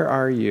asking, where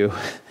are you?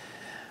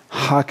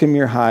 How come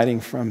you're hiding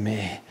from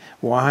me?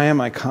 Why am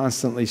I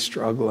constantly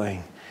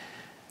struggling?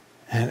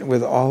 And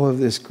with all of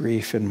this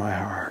grief in my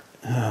heart.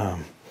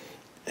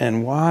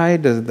 And why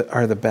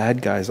are the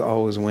bad guys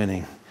always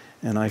winning?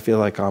 And I feel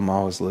like I'm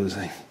always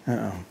losing.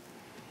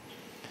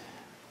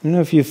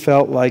 If you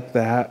felt like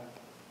that,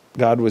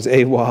 God was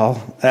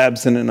AWOL,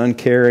 absent and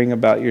uncaring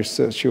about your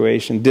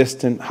situation,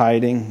 distant,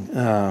 hiding.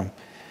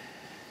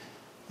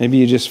 Maybe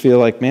you just feel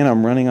like, man,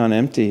 I'm running on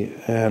empty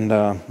and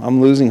I'm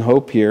losing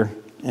hope here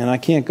and I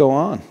can't go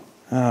on.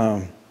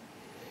 I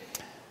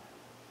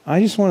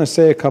just want to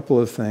say a couple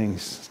of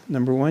things.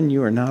 Number one,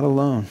 you are not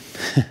alone.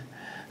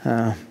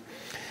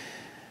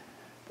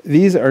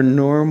 These are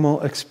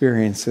normal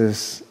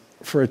experiences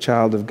for a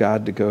child of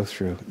God to go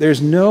through.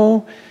 There's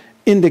no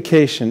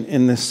indication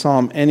in this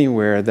psalm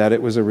anywhere that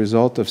it was a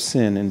result of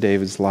sin in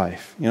David's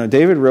life. You know,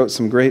 David wrote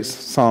some great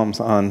psalms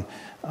on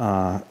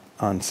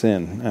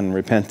sin and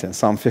repentance,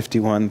 Psalm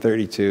 51,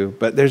 32,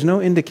 but there's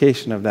no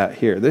indication of that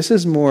here. This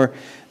is more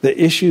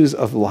the issues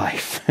of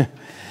life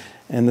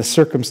and the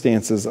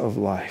circumstances of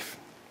life.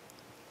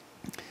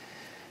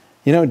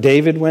 You know,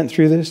 David went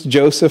through this.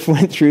 Joseph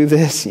went through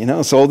this,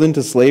 sold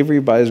into slavery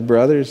by his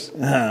brothers.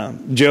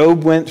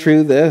 Job went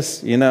through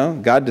this,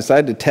 God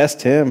decided to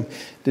test him.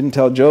 Didn't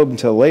tell Job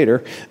until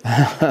later.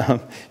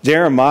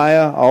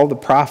 Jeremiah, all the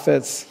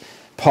prophets,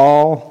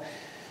 Paul,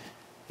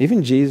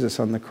 even Jesus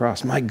on the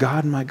cross. My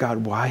God,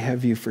 why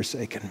have you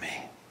forsaken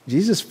me?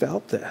 Jesus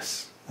felt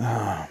this.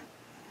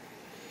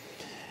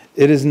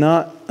 It is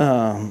not,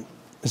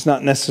 it's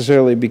not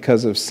necessarily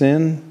because of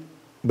sin,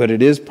 but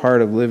it is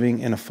part of living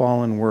in a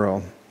fallen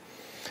world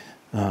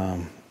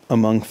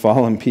among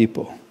fallen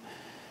people.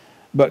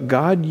 But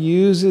God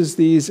uses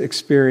these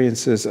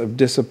experiences of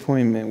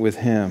disappointment with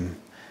Him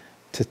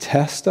to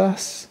test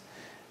us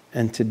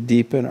and to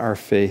deepen our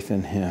faith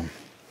in Him.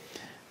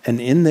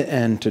 And in the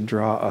end, to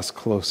draw us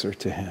closer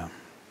to Him.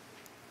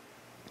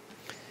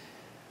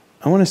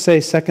 I want to say,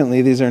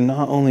 secondly, these are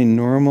not only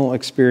normal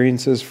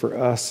experiences for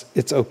us,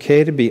 it's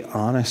okay to be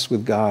honest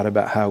with God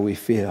about how we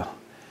feel.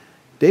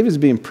 David's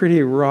being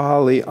pretty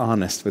rawly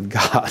honest with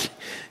God.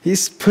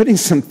 He's putting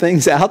some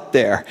things out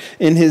there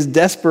in his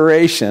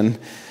desperation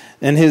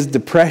and his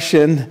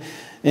depression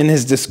and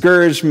his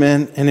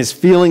discouragement and his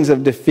feelings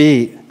of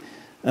defeat.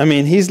 I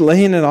mean, he's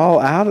laying it all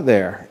out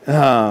there.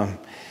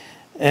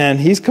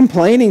 And he's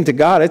complaining to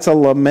God. It's a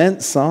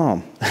lament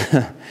psalm.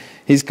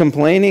 He's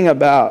complaining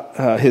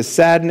about his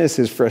sadness,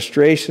 his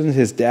frustrations,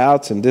 his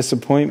doubts and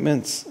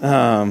disappointments.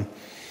 I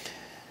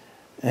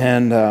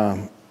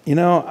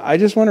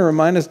just want to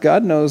remind us,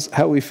 God knows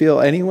how we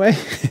feel anyway,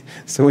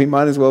 so we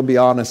might as well be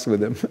honest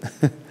with Him.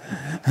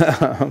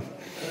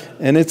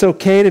 And it's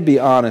okay to be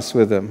honest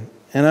with Him.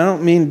 And I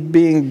don't mean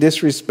being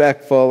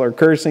disrespectful or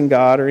cursing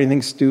God or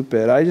anything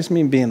stupid. I just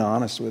mean being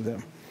honest with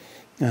Him.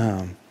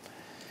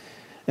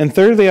 And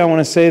thirdly, I want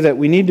to say that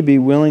we need to be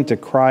willing to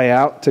cry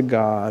out to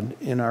God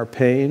in our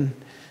pain,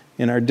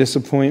 in our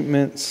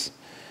disappointments,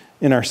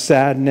 in our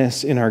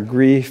sadness, in our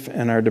grief,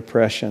 and our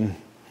depression.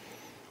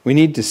 We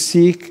need to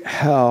seek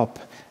help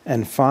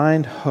and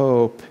find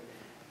hope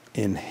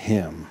in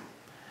Him.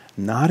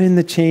 Not in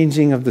the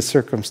changing of the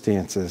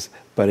circumstances,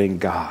 but in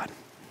God.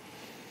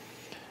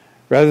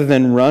 Rather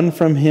than run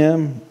from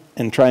Him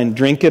and try and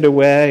drink it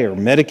away or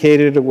medicate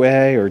it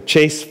away or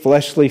chase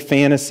fleshly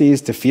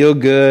fantasies to feel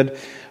good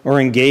or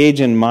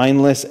engage in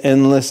mindless,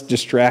 endless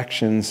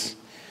distractions,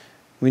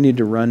 we need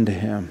to run to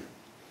Him.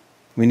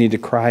 We need to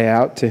cry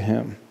out to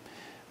Him.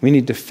 We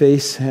need to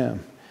face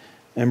Him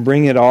and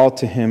bring it all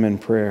to Him in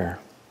prayer.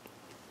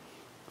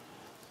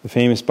 The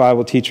famous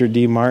Bible teacher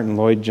D. Martin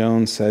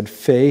Lloyd-Jones said,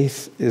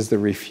 "Faith is the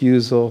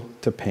refusal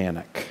to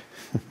panic."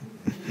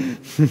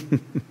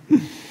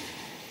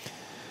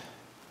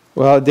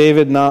 Well,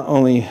 David not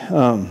only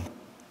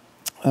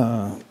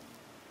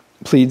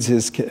pleads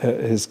his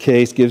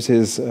case, gives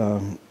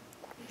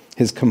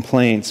his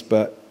complaints,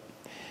 but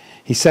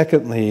he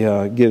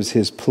secondly gives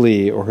his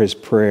plea or his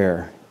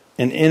prayer.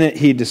 And in it,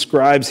 he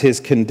describes his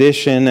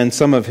condition and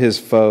some of his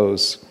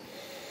foes.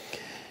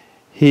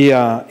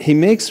 He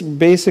makes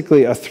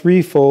basically a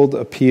threefold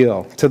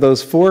appeal. To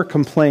those four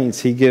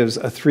complaints, he gives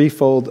a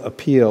threefold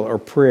appeal or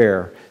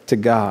prayer to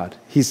God.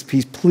 He's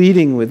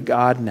pleading with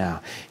God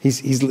now.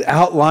 He's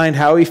outlined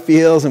how he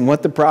feels and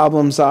what the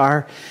problems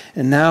are.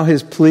 And now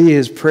his plea,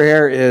 his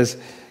prayer is,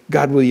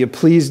 God, will you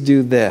please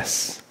do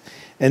this?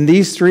 And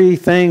these three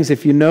things,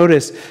 if you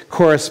notice,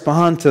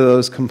 correspond to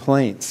those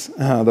complaints,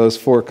 those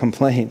four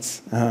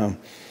complaints.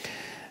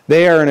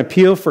 They are an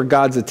appeal for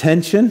God's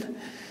attention,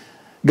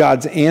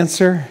 God's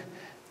answer,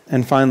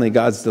 and finally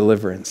God's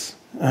deliverance.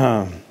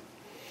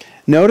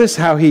 Notice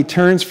how he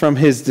turns from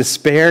his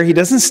despair. He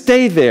doesn't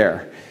stay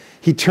there.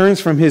 He turns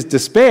from his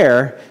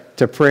despair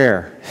to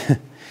prayer.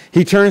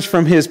 He turns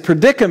from his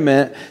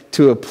predicament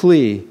to a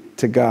plea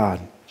to God.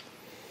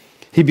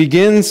 He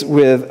begins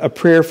with a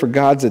prayer for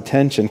God's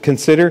attention.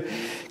 Consider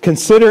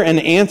and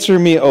answer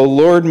me, O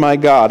Lord my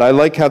God. I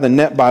like how the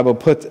Net Bible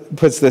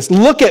puts this.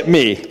 Look at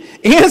me.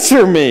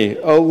 Answer me,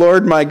 O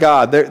Lord my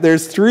God.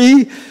 There's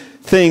three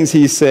things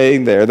he's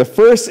saying there. The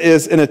first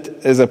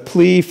is a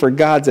plea for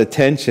God's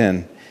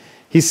attention.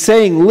 He's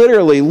saying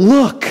literally,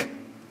 look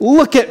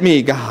at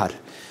me, God.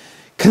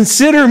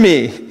 Consider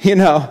me,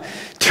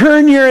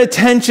 turn your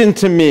attention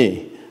to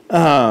me.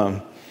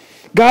 God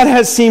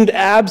has seemed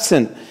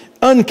absent,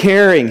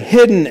 uncaring,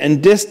 hidden,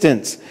 and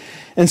distant.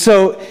 And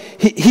so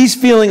he's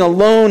feeling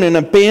alone and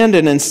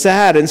abandoned and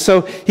sad. And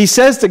so he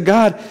says to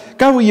God,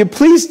 will you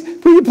please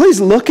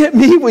look at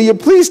me? Will you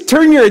please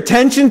turn your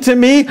attention to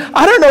me?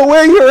 I don't know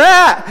where you're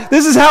at.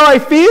 This is how I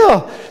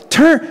feel.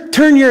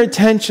 turn your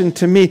attention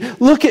to me.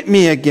 Look at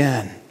me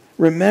again.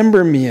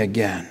 Remember me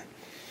again.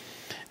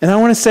 And I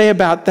want to say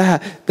about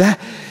that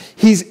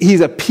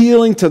he's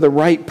appealing to the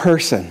right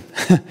person.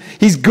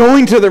 He's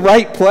going to the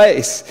right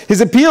place.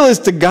 His appeal is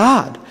to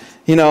God.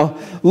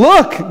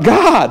 Look,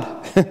 God.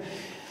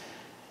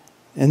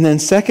 And then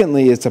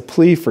secondly, it's a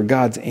plea for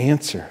God's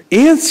answer.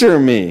 Answer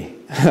me,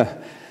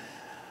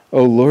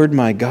 O Lord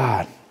my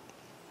God.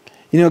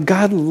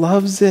 God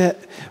loves it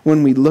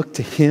when we look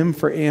to Him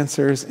for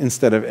answers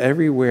instead of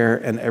everywhere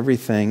and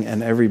everything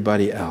and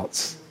everybody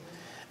else.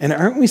 And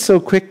aren't we so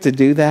quick to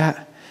do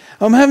that?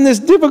 I'm having this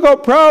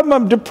difficult problem.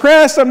 I'm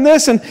depressed. I'm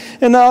this, and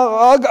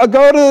I'll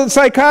go to the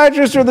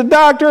psychiatrist or the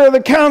doctor or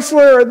the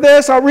counselor or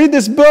this. I'll read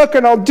this book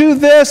and I'll do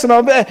this and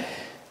I'll...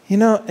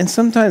 and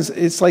sometimes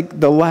it's like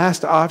the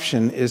last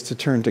option is to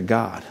turn to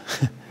God.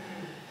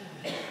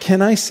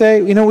 Can I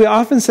say, we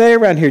often say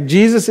around here,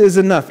 Jesus is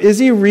enough. Is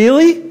He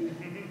really?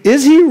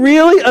 Is He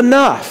really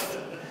enough?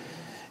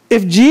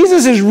 If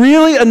Jesus is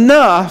really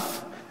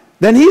enough,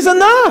 then He's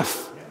enough.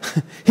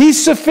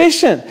 He's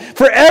sufficient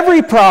for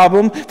every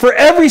problem, for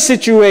every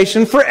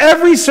situation, for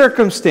every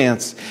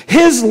circumstance.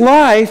 His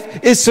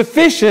life is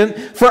sufficient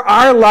for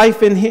our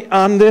life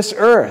on this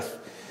earth.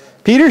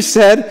 Peter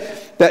said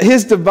that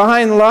His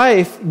divine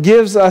life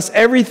gives us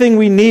everything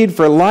we need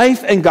for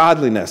life and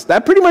godliness.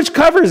 That pretty much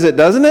covers it,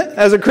 doesn't it?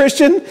 As a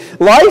Christian,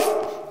 life,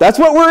 that's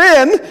what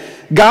we're in.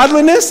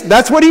 Godliness,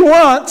 that's what He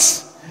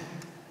wants.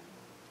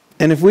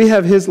 And if we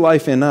have His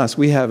life in us,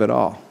 we have it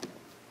all.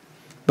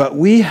 But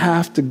we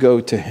have to go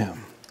to Him.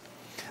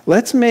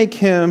 Let's make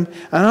Him,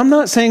 and I'm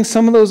not saying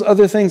some of those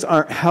other things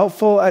aren't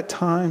helpful at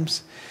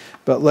times,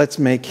 but let's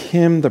make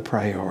Him the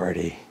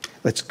priority.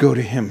 Let's go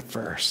to Him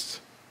first.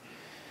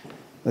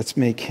 Let's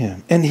make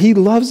Him. And He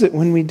loves it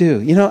when we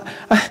do.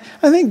 I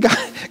think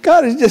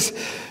God is just,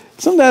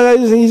 sometimes I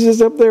just think He's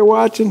just up there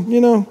watching,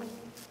 Yeah,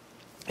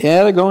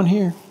 they're going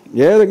here.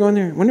 Yeah, they're going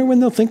there. I wonder when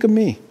they'll think of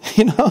me,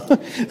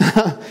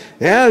 Yeah,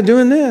 they're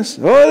doing this.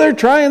 Oh, they're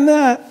trying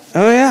that.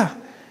 Oh, yeah.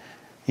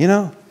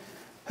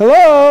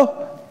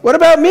 Hello? What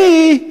about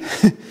me?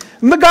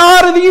 I'm the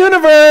God of the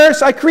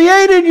universe. I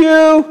created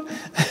you.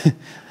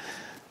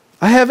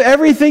 I have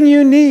everything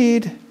you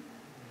need.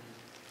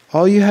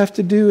 All you have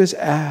to do is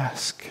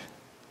ask.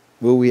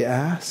 Will we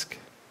ask?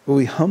 Will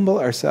we humble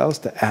ourselves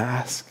to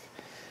ask?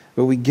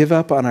 Will we give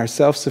up on our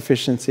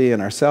self-sufficiency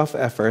and our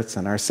self-efforts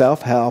and our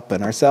self-help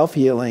and our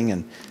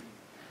self-healing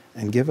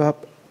and give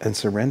up and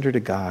surrender to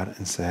God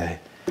and say,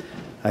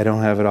 I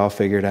don't have it all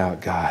figured out,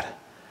 God.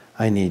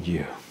 I need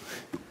you.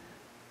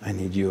 I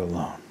need you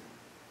alone.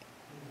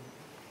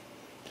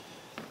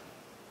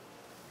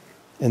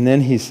 And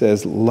then he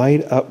says,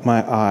 light up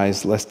my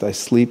eyes lest I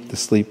sleep the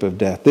sleep of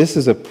death. This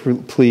is a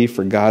plea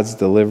for God's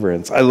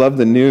deliverance. I love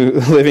the New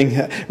Living.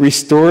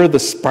 Restore the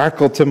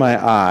sparkle to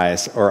my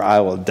eyes or I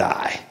will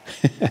die.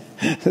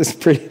 It's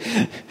pretty,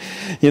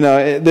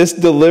 this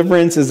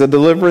deliverance is a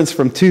deliverance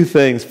from two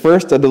things.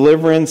 First, a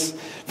deliverance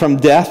from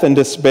death and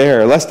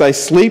despair, lest I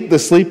sleep the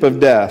sleep of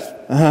death.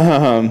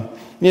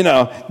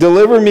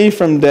 Deliver me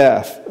from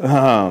death.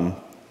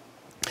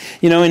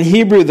 In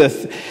Hebrew,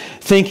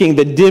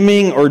 the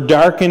dimming or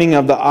darkening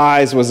of the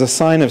eyes was a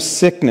sign of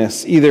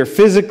sickness, either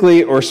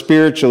physically or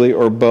spiritually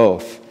or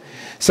both.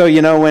 So,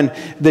 when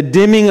the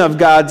dimming of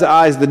God's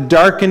eyes, the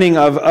darkening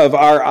of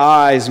our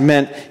eyes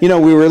meant, we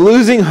were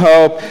losing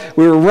hope,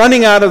 we were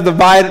running out of the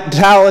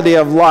vitality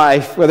of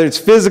life, whether it's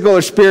physical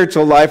or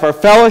spiritual life, our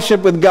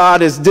fellowship with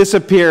God is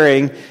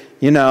disappearing,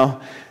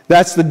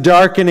 that's the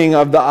darkening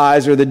of the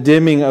eyes or the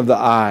dimming of the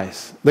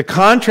eyes. The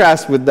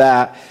contrast with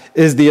that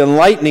is the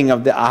enlightening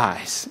of the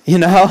eyes.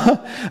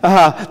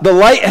 The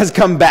light has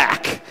come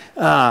back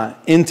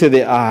into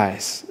the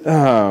eyes.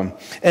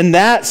 And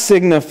that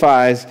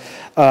signifies,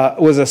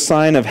 was a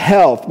sign of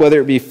health, whether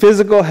it be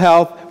physical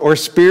health or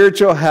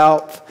spiritual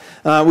health.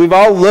 We've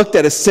all looked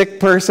at a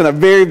sick person, a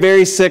very,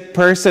 very sick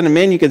person, and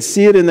man, you can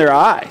see it in their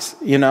eyes,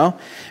 And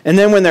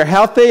then when they're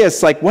healthy,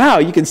 it's like, wow,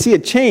 you can see a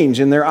change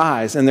in their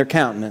eyes and their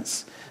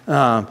countenance.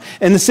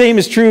 And the same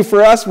is true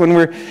for us when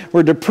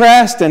we're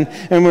depressed and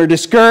we're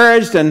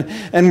discouraged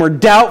and we're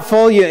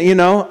doubtful.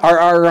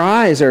 Our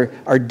eyes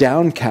are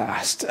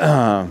downcast.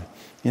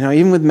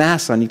 Even with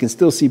masks on, you can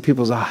still see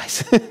people's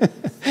eyes.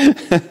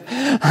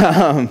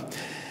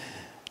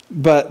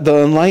 But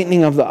the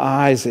enlightening of the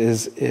eyes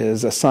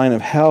is a sign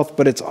of health,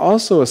 but it's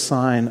also a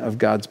sign of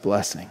God's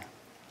blessing.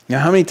 Now,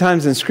 how many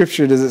times in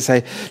Scripture does it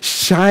say,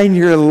 shine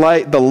your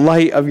light, the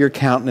light of your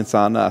countenance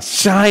on us.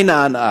 Shine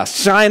on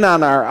us. Shine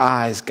on our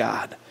eyes,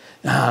 God.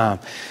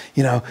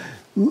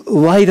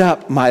 Light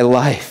up my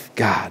life,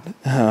 God.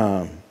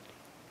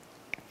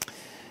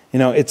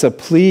 It's a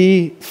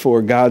plea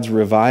for God's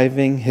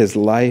reviving, His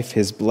life,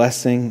 His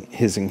blessing,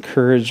 His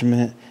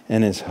encouragement,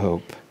 and His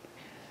hope.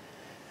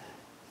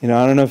 I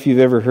don't know if you've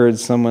ever heard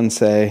someone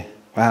say,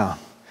 wow,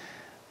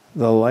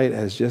 the light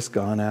has just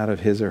gone out of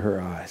his or her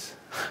eyes.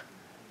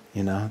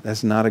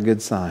 That's not a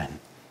good sign,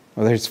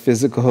 whether it's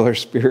physical or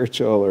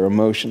spiritual or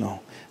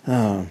emotional.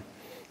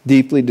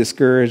 Deeply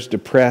discouraged,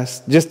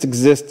 depressed, just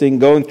existing,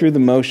 going through the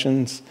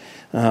motions,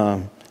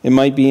 It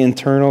might be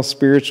internal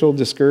spiritual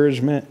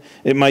discouragement.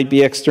 It might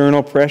be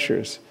external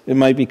pressures. It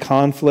might be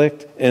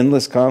conflict,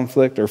 endless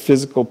conflict, or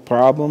physical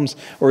problems,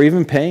 or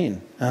even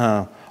pain.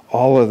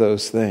 All of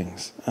those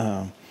things.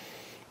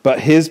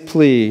 But his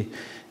plea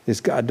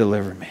is, God,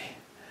 deliver me.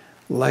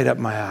 Light up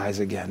my eyes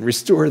again.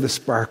 Restore the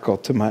sparkle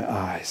to my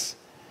eyes.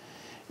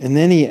 And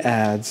then he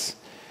adds,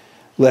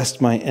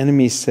 lest my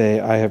enemies say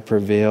I have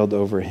prevailed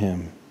over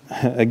him.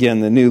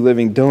 Again, the New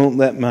Living, don't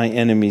let my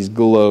enemies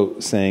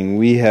gloat, saying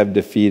we have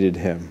defeated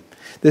him.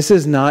 This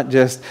is not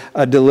just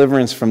a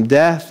deliverance from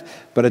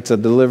death, but it's a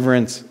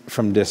deliverance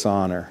from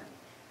dishonor.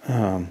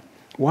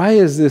 Why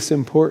is this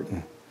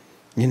important?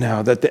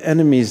 That the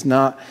enemies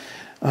not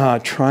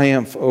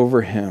triumph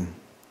over him.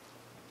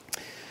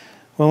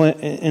 Well,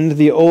 in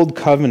the Old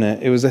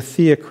Covenant, it was a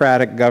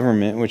theocratic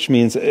government, which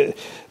means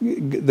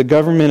the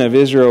government of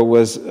Israel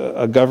was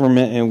a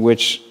government in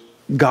which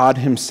God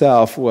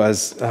himself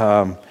was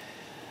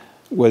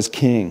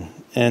king.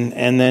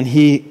 And then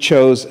he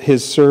chose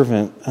his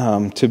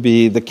servant to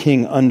be the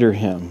king under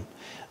him.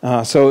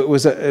 So it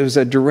was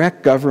a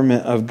direct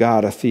government of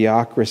God, a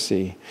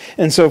theocracy.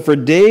 And so for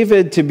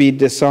David to be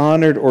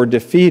dishonored or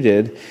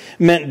defeated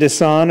meant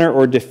dishonor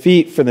or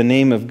defeat for the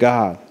name of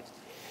God.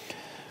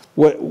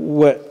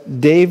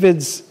 What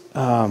David's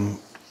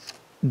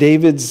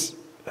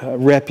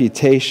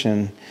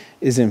reputation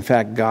is in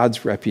fact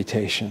God's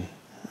reputation.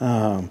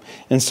 And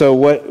so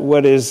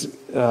what is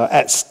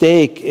at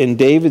stake in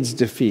David's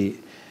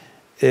defeat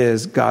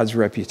is God's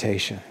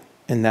reputation.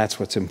 And that's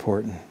what's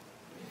important.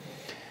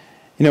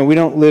 We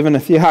don't live in a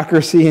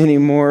theocracy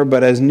anymore,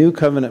 but as new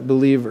covenant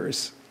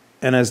believers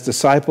and as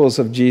disciples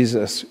of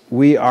Jesus,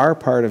 we are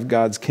part of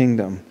God's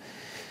kingdom.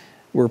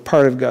 We're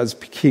part of God's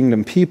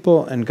kingdom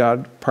people and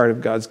part of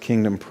God's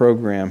kingdom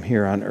program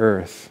here on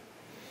earth.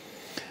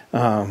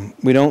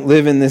 We don't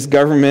live in this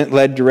government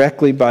led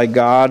directly by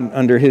God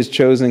under his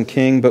chosen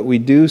king, but we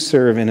do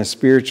serve in a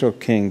spiritual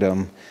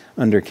kingdom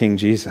under King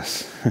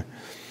Jesus.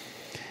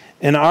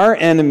 And our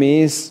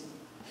enemies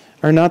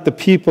are not the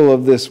people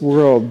of this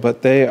world,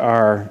 but they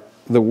are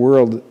the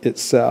world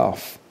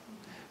itself.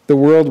 The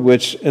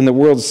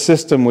world's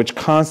system which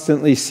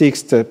constantly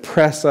seeks to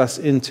press us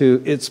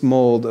into its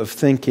mold of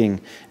thinking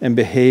and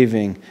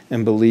behaving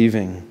and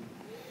believing.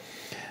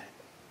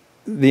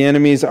 The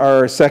enemies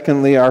are,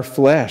 secondly, our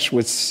flesh,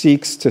 which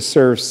seeks to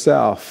serve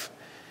self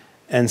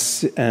and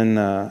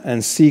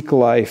seek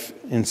life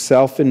in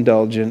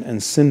self-indulgent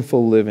and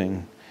sinful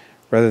living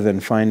rather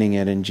than finding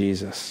it in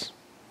Jesus.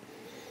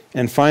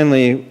 And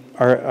finally,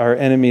 our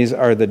enemies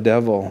are the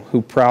devil,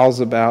 who prowls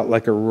about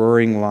like a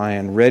roaring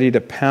lion, ready to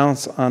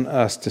pounce on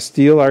us to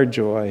steal our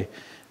joy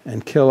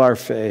and kill our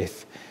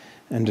faith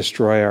and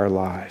destroy our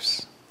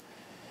lives.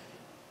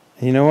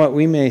 And you know what?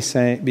 We may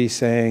be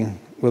saying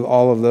with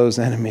all of those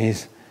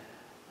enemies,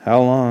 how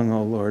long,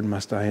 O Lord,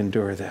 must I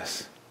endure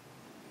this?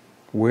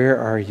 Where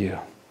are you?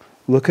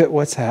 Look at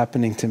what's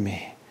happening to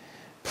me.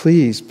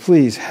 Please,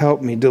 please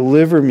help me.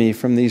 Deliver me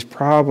from these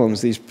problems,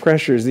 these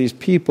pressures, these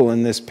people,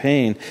 and this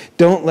pain.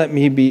 Don't let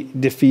me be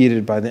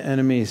defeated by the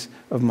enemies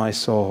of my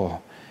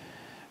soul.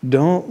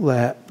 Don't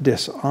let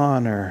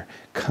dishonor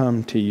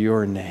come to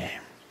your name.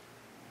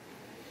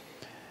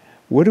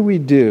 What do we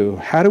do?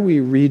 How do we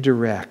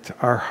redirect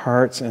our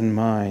hearts and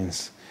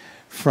minds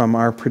from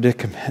our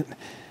predicament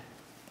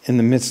in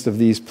the midst of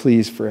these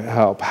pleas for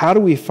help? How do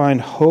we find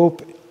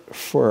hope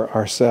for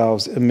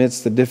ourselves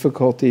amidst the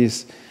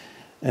difficulties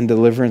and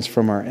deliverance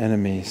from our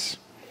enemies?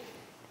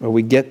 Well,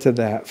 we get to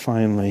that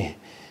finally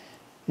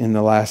in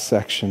the last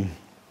section.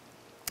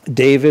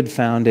 David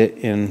found it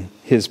in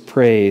his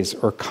praise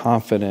or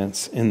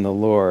confidence in the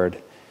Lord.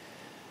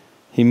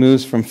 He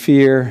moves from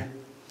fear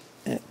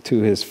to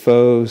his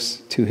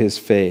foes to his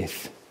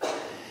faith.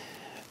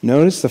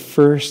 Notice the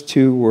first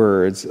two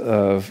words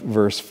of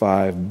verse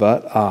 5,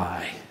 but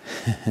I.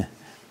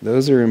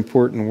 Those are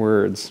important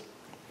words.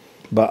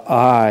 But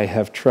I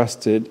have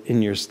trusted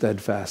in your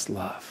steadfast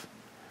love.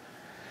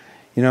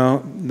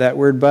 That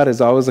word but is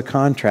always a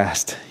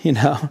contrast,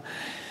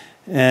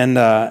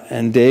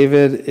 And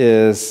David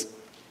is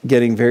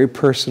getting very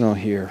personal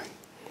here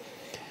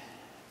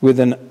with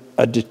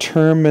a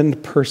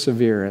determined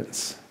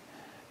perseverance.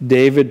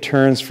 David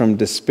turns from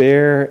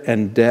despair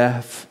and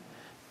death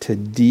to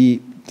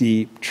deep,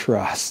 deep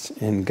trust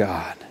in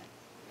God.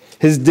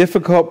 His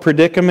difficult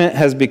predicament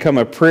has become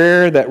a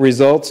prayer that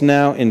results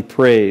now in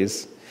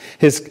praise.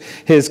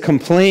 His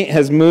complaint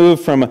has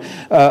moved from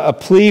a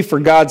plea for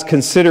God's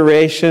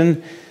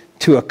consideration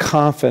to a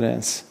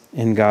confidence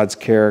in God's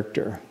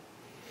character.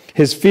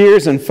 His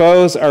fears and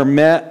foes are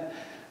met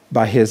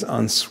by his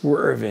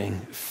unswerving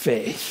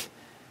faith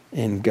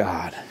in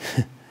God.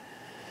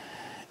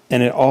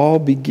 And it all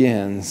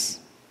begins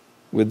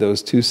with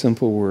those two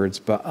simple words,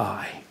 but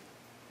I.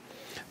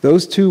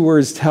 Those two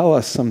words tell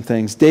us some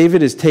things.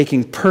 David is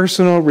taking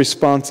personal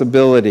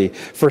responsibility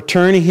for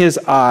turning his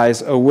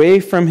eyes away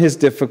from his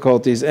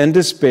difficulties and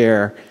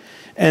despair,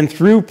 and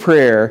through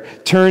prayer,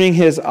 turning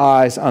his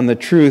eyes on the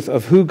truth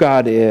of who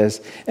God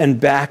is and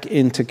back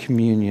into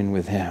communion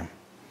with him.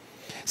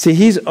 See,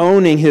 he's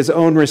owning his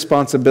own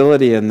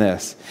responsibility in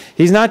this.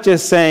 He's not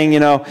just saying,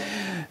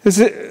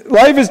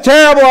 life is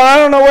terrible, I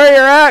don't know where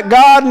you're at,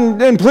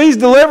 God, and please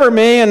deliver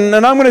me, and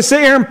I'm going to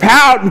sit here and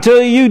pout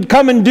until you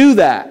come and do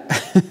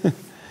that.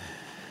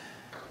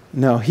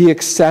 No, he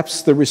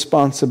accepts the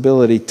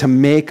responsibility to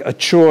make a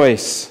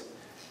choice.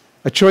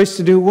 A choice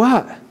to do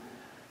what?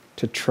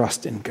 To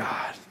trust in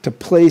God, to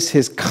place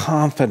his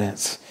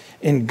confidence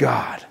in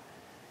God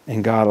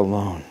and God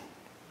alone.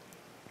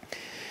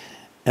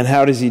 And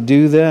how does he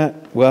do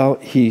that? Well,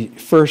 he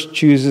first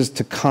chooses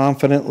to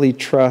confidently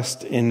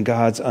trust in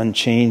God's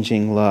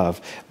unchanging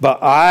love.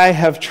 But I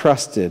have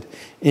trusted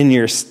in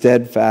your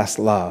steadfast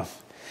love.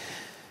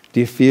 Do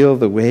you feel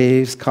the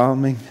waves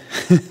calming?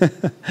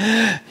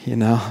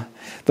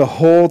 The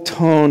whole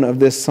tone of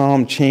this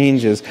psalm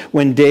changes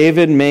when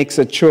David makes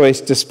a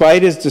choice,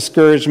 despite his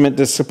discouragement,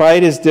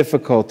 despite his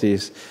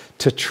difficulties,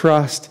 to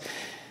trust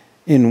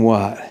in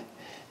what?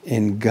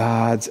 In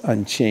God's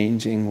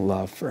unchanging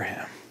love for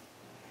him.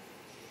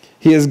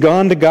 He has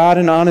gone to God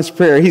in honest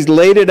prayer. He's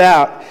laid it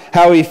out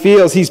how he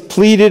feels. He's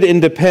pleaded in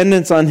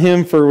dependence on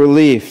him for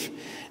relief.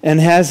 And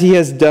as he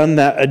has done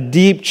that, a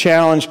deep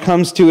challenge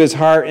comes to his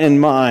heart and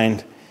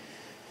mind.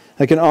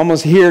 I can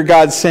almost hear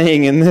God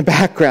saying in the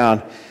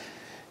background,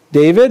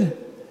 David,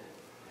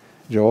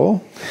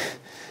 Joel,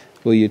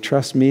 will you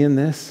trust me in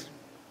this?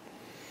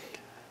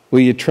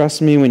 Will you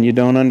trust me when you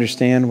don't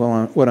understand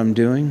what I'm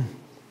doing?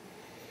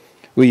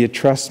 Will you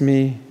trust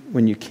me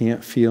when you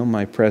can't feel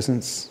my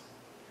presence?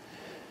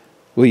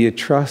 Will you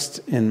trust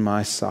in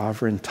my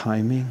sovereign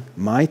timing?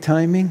 My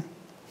timing,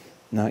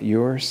 not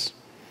yours?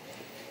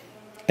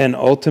 And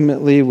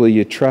ultimately, will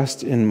you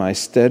trust in my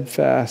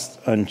steadfast,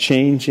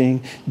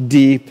 unchanging,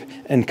 deep,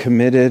 and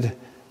committed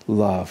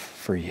love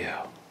for you?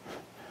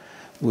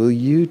 Will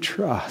you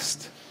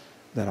trust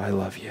that I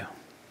love you?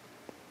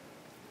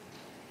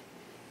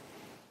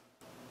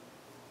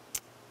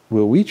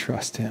 Will we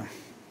trust him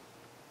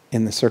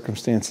in the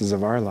circumstances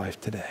of our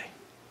life today?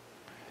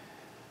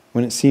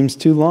 When it seems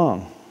too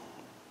long,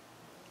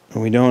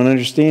 and we don't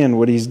understand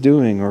what he's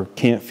doing or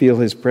can't feel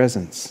his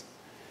presence,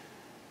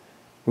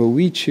 will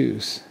we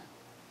choose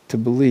to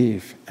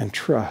believe and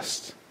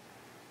trust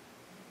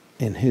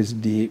in his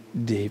deep,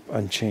 deep,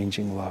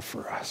 unchanging love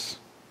for us?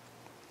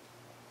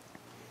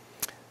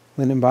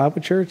 Linden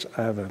Bible Church,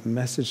 I have a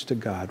message to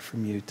God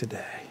from you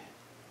today.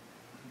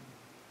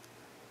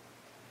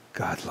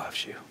 God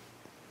loves you.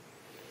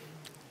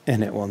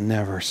 And it will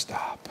never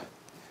stop.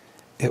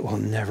 It will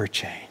never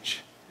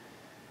change.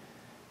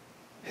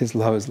 His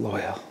love is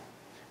loyal.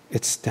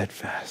 It's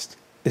steadfast.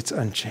 It's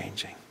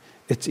unchanging.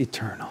 It's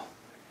eternal.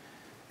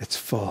 It's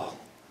full.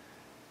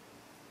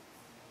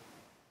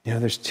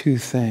 There's two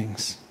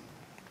things.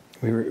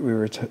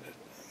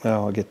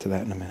 I'll get to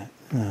that in a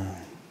minute.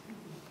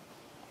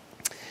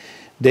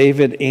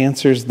 David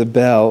answers the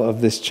bell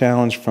of this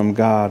challenge from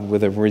God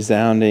with a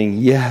resounding,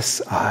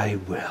 yes, I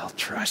will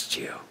trust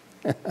you.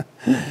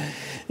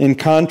 In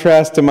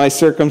contrast to my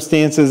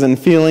circumstances and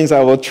feelings, I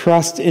will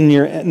trust in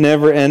your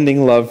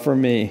never-ending love for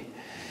me.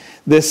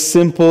 This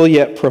simple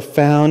yet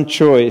profound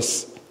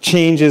choice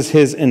changes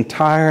his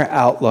entire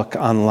outlook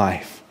on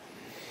life.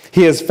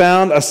 He has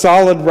found a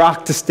solid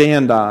rock to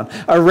stand on,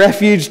 a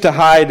refuge to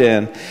hide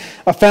in,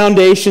 a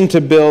foundation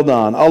to build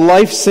on, a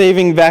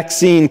life-saving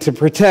vaccine to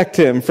protect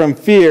him from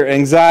fear,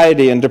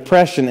 anxiety, and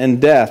depression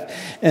and death.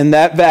 And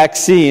that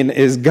vaccine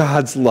is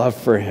God's love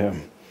for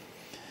him.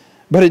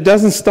 But it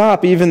doesn't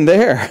stop even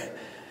there.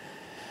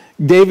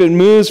 David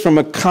moves from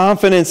a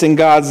confidence in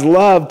God's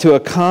love to a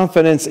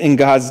confidence in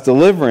God's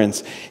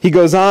deliverance. He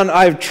goes on,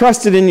 I have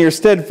trusted in your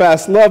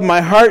steadfast love.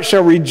 My heart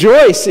shall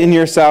rejoice in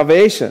your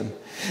salvation.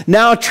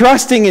 Now,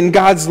 trusting in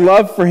God's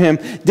love for him,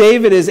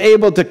 David is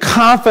able to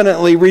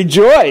confidently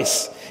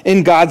rejoice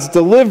in God's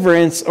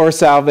deliverance or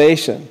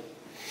salvation.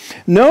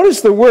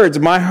 Notice the words,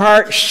 my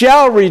heart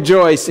shall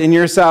rejoice in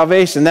your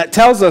salvation. That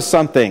tells us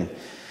something.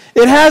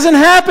 It hasn't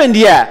happened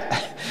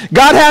yet.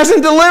 God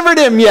hasn't delivered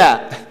him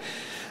yet.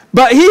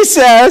 But he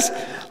says,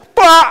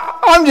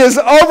 I'm just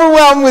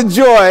overwhelmed with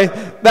joy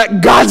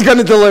that God's going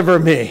to deliver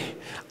me.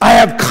 I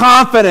have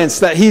confidence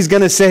that he's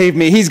going to save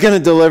me. He's going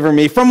to deliver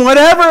me from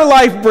whatever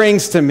life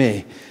brings to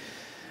me.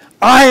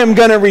 I am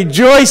going to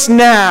rejoice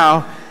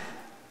now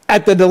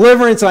at the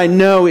deliverance I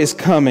know is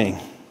coming.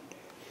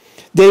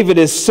 David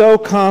is so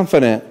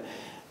confident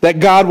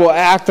that God will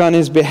act on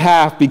his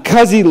behalf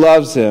because he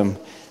loves him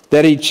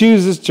that he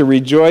chooses to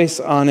rejoice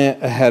on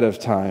it ahead of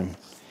time.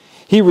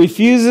 He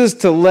refuses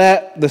to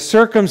let the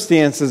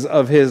circumstances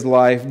of his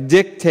life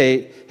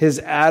dictate his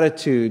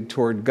attitude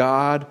toward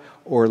God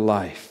or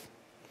life.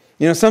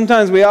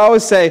 Sometimes we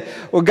always say,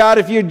 well, God,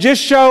 if you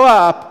just show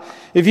up,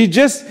 if you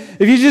just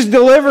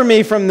deliver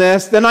me from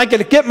this, then I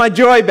can get my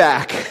joy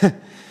back.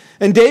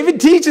 And David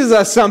teaches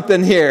us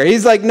something here.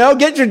 He's like, no,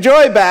 get your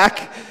joy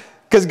back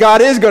because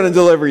God is going to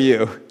deliver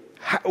you.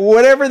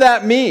 Whatever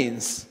that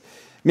means.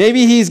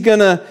 Maybe he's going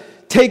to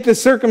take the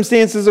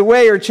circumstances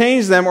away or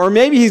change them, or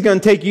maybe he's going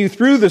to take you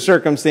through the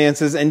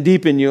circumstances and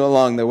deepen you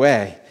along the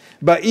way.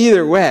 But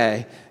either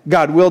way,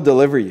 God will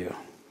deliver you.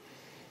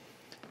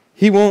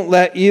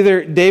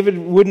 David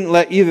wouldn't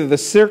let either the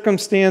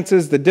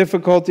circumstances, the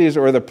difficulties,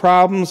 or the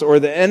problems, or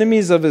the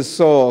enemies of his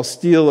soul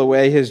steal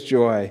away his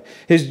joy.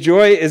 His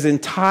joy is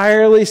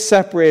entirely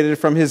separated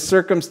from his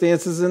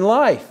circumstances in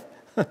life.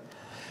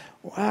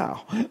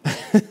 Wow.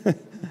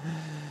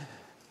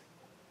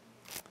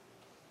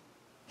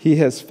 He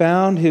has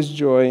found his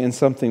joy in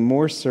something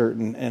more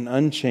certain and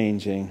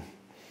unchanging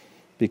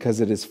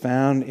because it is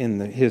found in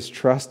his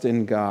trust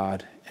in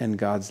God and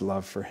God's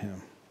love for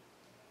him.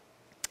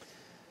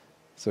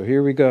 So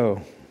here we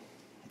go.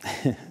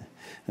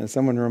 And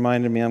someone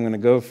reminded me I'm going to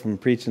go from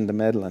preaching to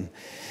meddling.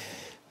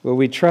 Will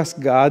we trust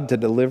God to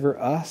deliver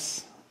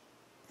us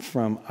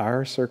from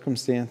our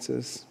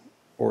circumstances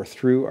or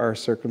through our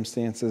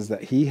circumstances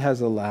that he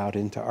has allowed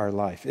into our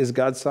life? Is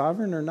God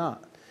sovereign or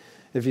not?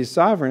 If he's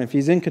sovereign, if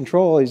he's in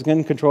control, he's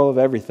in control of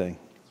everything.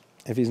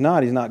 If he's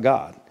not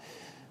God.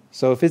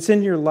 So if it's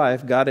in your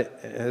life, God,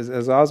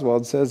 as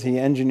Oswald says, he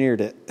engineered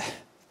it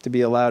to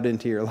be allowed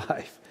into your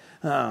life.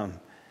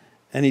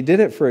 And he did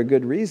it for a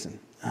good reason.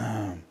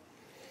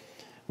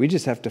 We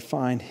just have to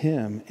find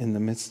him in the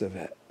midst of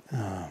it.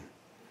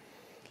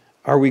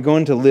 Are we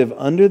going to live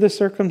under the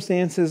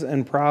circumstances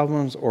and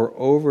problems or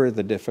over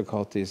the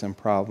difficulties and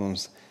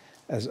problems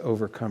as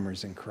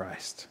overcomers in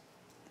Christ?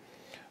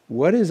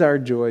 What is our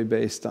joy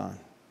based on?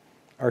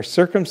 Our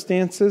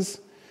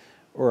circumstances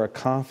or a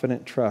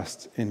confident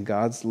trust in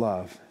God's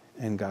love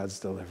and God's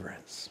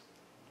deliverance?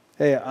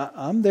 Hey,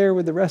 I'm there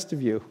with the rest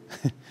of you.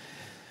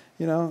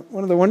 You know,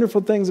 one of the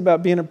wonderful things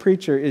about being a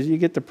preacher is you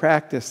get to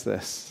practice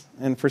this.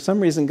 And for some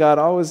reason, God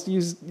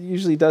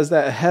usually does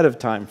that ahead of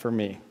time for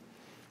me.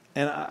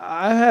 And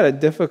I had a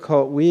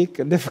difficult week,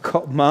 a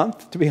difficult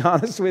month, to be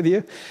honest with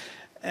you.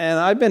 And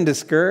I've been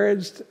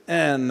discouraged,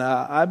 and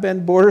I've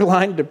been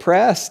borderline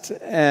depressed,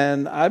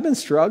 and I've been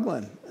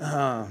struggling.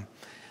 I'm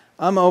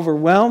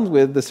overwhelmed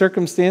with the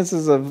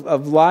circumstances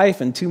of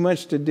life and too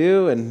much to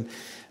do and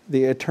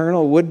the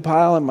eternal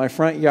woodpile in my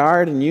front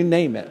yard and you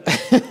name it.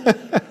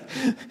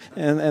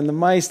 and the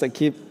mice that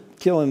keep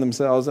killing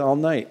themselves all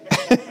night.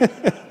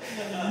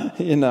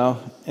 You know,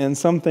 and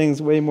some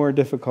things way more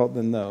difficult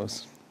than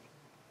those.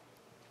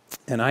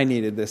 And I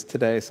needed this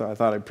today, so I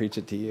thought I'd preach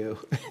it to you.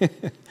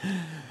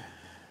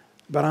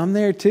 But I'm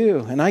there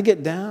too, and I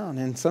get down,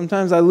 and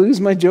sometimes I lose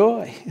my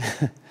joy.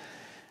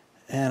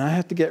 And I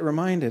have to get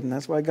reminded, and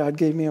that's why God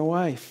gave me a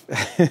wife.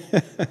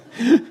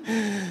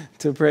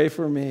 To pray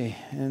for me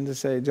and to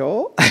say,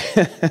 Joel,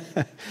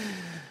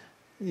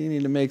 you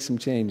need to make some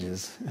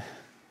changes.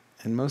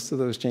 And most of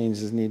those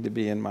changes need to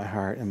be in my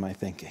heart and my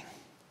thinking.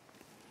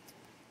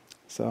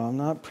 So I'm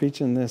not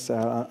preaching this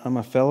out. I'm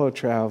a fellow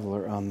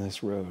traveler on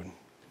this road.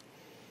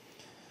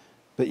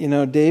 But you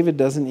know, David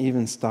doesn't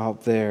even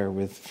stop there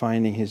with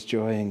finding his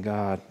joy in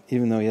God,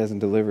 even though he hasn't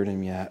delivered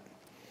him yet.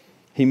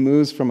 He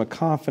moves from a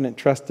confident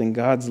trust in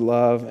God's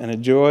love and a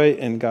joy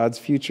in God's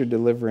future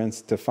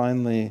deliverance to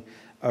finally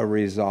a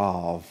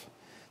resolve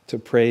to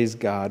praise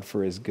God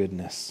for his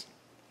goodness.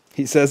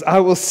 He says, I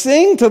will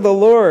sing to the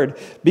Lord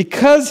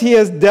because he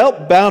has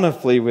dealt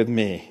bountifully with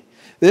me.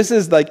 This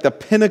is like the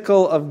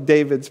pinnacle of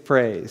David's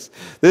praise.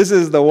 This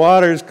is the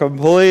waters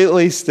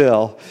completely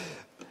still.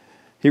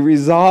 He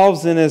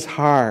resolves in his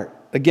heart,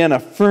 again, a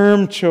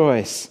firm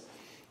choice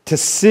to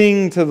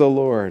sing to the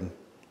Lord.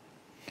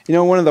 You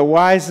know, one of the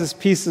wisest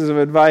pieces of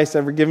advice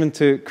ever given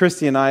to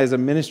Christy and I as a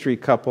ministry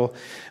couple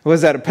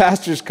was at a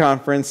pastor's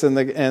conference, and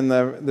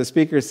the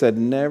speaker said,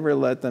 never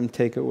let them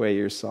take away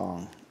your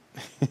song.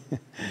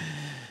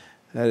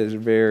 That is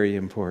very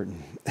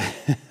important.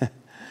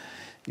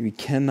 We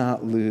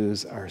cannot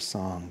lose our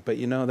song. But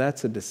you know,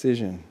 that's a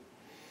decision.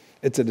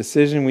 It's a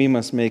decision we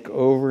must make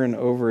over and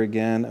over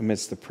again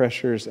amidst the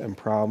pressures and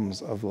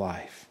problems of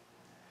life.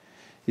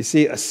 You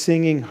see, a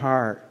singing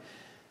heart,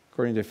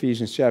 according to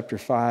Ephesians chapter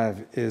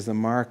 5, is the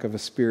mark of a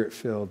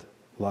spirit-filled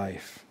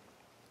life.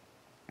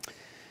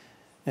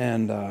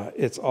 And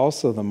it's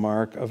also the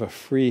mark of a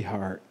free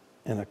heart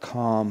and a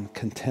calm,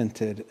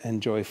 contented,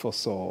 and joyful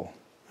soul.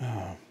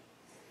 Oh.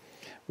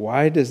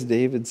 Why does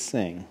David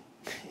sing?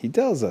 He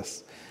tells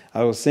us,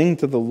 I will sing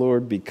to the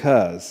Lord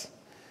because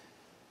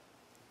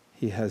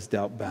he has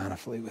dealt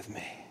bountifully with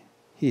me.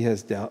 He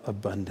has dealt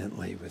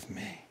abundantly with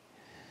me.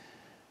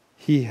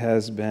 He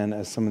has been,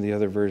 as some of the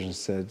other versions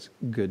said,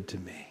 good to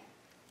me.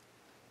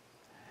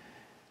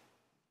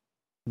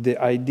 The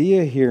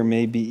idea here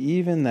may be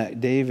even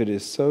that David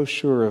is so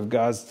sure of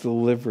God's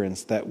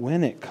deliverance that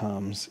when it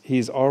comes,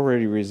 he's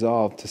already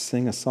resolved to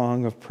sing a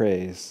song of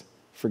praise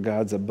for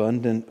God's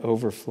abundant,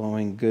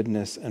 overflowing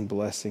goodness and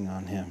blessing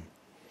on him.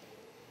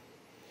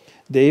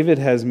 David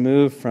has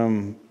moved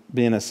from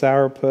being a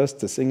sourpuss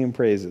to singing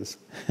praises,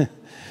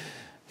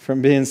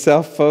 from being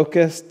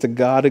self-focused to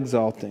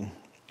God-exalting,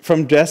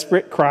 from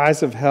desperate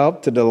cries of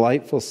help to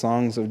delightful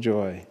songs of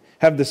joy.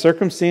 Have the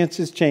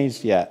circumstances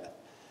changed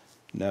yet?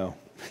 No.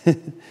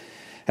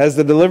 Has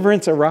the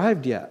deliverance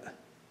arrived yet?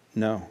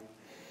 No.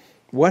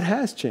 What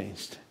has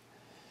changed?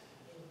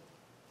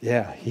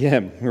 Yeah,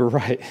 him. You're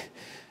right.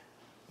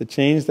 The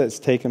change that's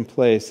taken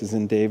place is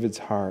in David's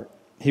heart.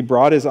 He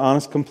brought his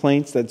honest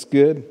complaints. That's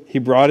good. He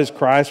brought his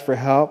cries for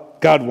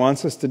help. God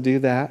wants us to do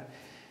that.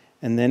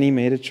 And then he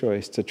made a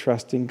choice to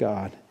trust in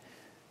God,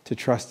 to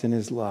trust in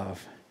his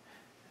love,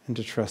 and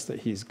to trust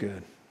that he's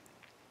good.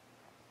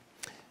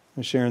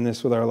 I'm sharing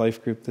this with our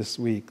life group this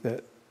week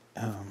that,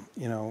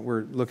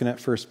 we're looking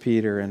at 1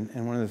 Peter, and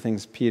one of the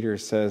things Peter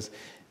says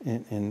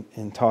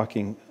in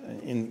talking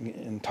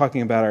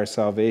about our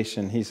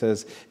salvation, he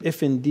says,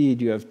 if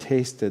indeed you have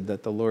tasted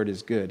that the Lord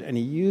is good. And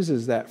he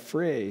uses that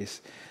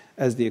phrase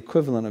as the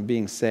equivalent of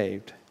being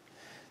saved.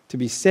 To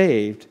be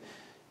saved,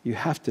 you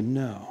have to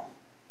know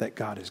that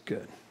God is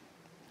good.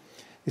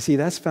 You see,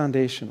 that's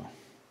foundational.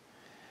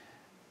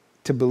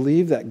 To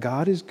believe that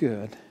God is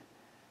good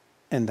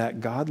and that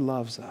God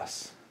loves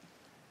us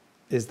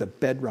is the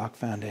bedrock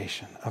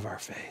foundation of our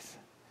faith.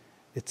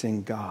 It's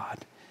in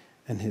God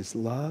and his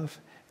love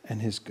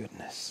and his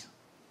goodness.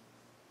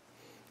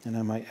 And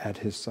I might add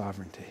his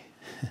sovereignty.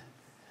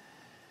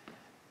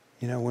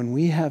 When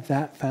we have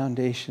that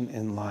foundation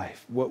in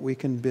life, what we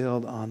can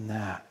build on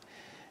that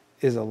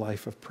is a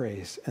life of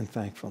praise and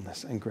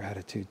thankfulness and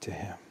gratitude to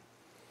him.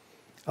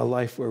 A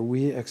life where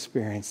we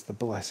experience the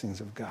blessings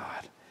of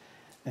God.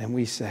 And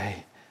we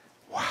say,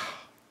 wow,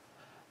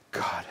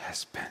 God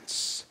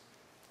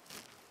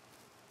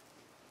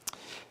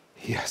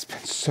he has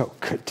been so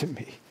good to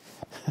me.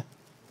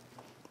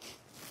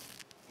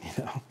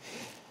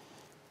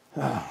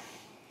 I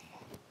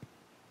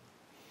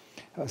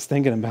was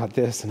thinking about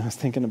this, and I was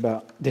thinking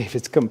about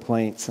David's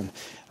complaints, and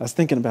I was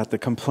thinking about the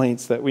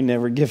complaints that we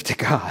never give to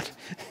God.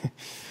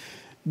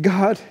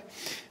 God,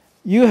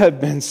 you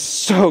have been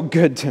so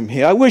good to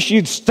me. I wish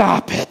you'd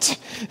stop it.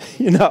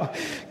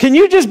 Can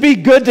you just be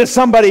good to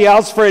somebody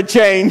else for a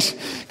change?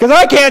 Because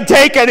I can't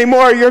take any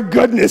more of your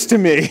goodness to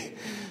me.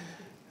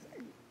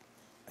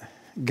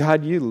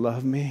 God, you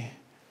love me.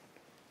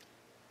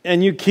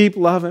 And you keep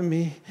loving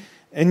me.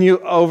 And you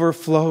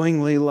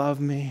overflowingly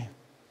love me.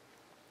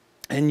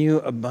 And you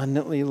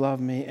abundantly love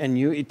me. And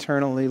you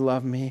eternally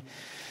love me.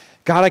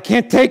 God, I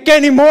can't take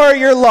any more of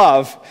your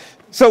love.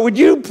 So would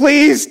you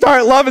please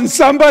start loving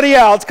somebody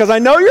else? Because I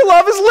know your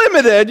love is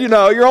limited.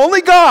 You're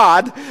only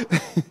God.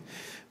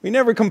 We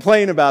never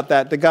complain about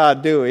that to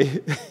God, do we?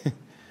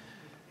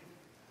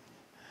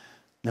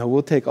 No,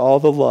 we'll take all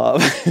the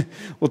love.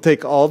 We'll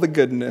take all the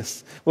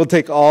goodness. We'll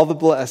take all the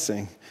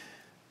blessing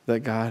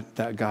that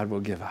God will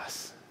give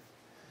us.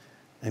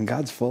 And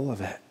God's full of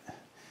it.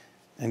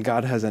 And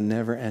God has a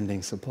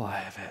never-ending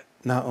supply of it.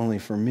 Not only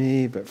for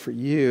me, but for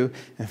you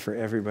and for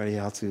everybody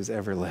else who's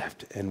ever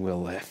lived and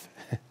will live.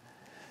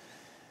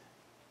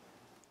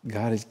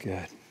 God is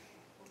good.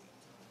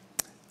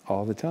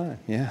 All the time,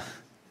 yeah.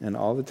 And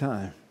all the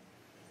time,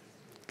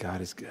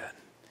 God is good.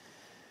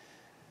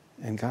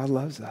 And God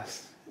loves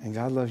us. And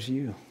God loves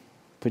you.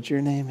 Put your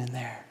name in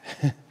there.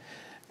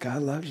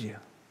 God loves you.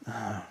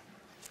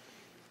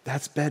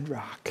 That's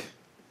bedrock.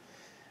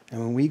 And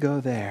when we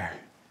go there,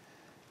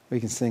 we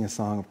can sing a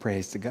song of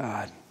praise to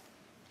God,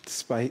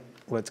 despite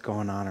what's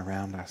going on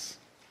around us.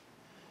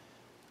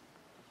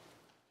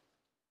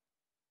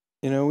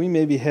 We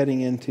may be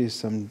heading into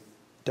some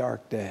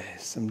dark days,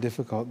 some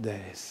difficult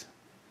days,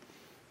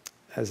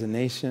 as a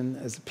nation,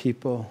 as a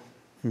people,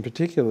 and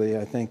particularly,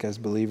 I think, as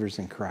believers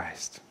in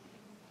Christ.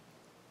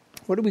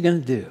 What are we going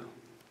to do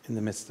in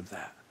the midst of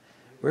that?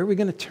 Where are we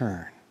going to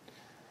turn?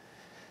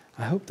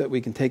 I hope that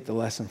we can take the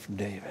lesson from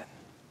David.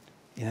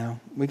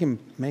 We can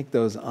make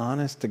those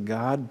honest to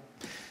God,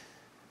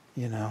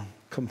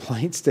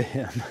 complaints to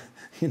him,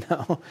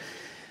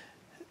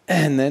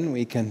 and then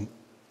we can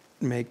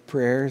make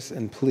prayers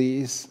and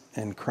pleas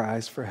and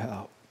cries for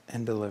help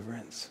and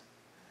deliverance.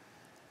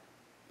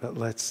 But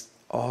let's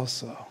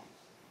also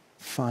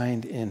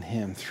find in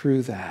him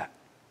through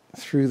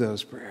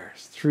those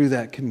prayers, through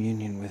that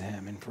communion with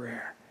him in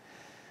prayer.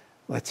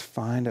 Let's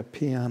find a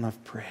paean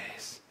of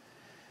praise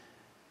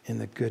in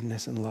the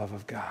goodness and love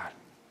of God.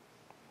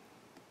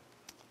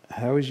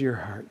 How is your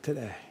heart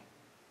today?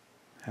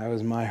 How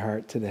is my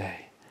heart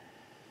today?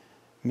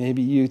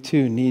 Maybe you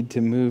too need to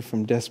move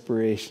from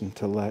desperation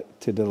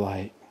to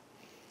delight.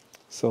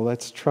 So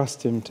let's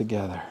trust him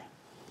together.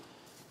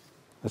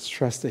 Let's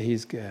trust that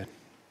he's good.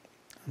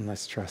 And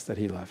let's trust that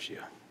he loves you.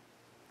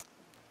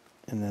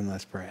 And then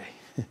let's pray.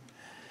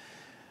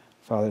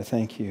 Father,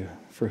 thank you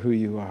for who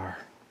you are.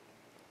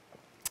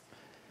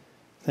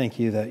 Thank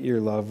you that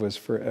your love was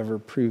forever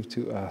proved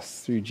to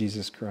us through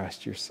Jesus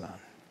Christ, your Son.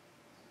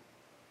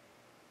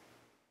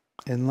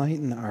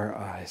 Enlighten our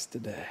eyes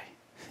today.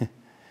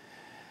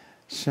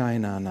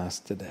 Shine on us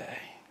today.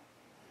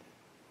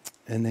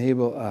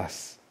 Enable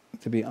us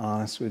to be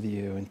honest with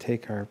you and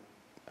take our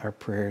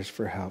prayers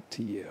for help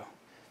to you,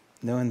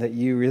 knowing that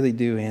you really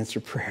do answer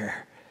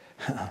prayer,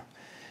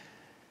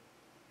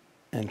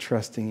 and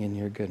trusting in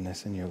your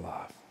goodness and your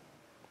love.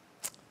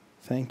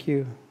 Thank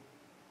you,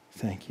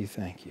 thank you,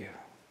 thank you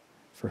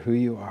for who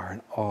you are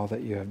and all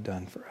that you have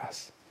done for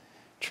us.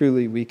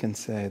 Truly, we can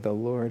say the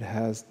Lord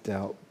has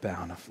dealt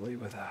bountifully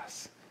with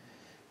us.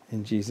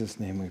 In Jesus'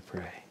 name we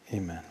pray.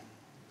 Amen.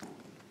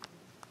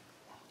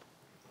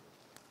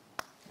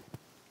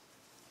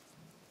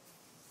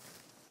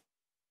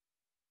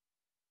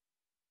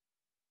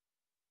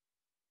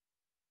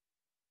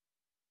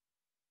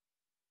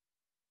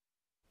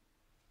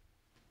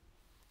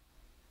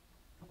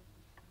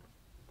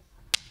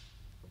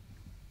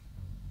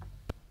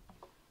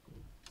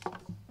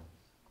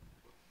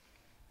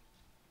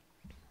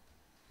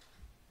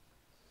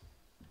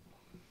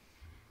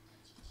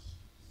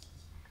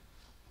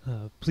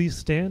 Please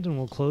stand and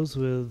we'll close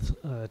with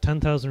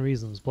 10,000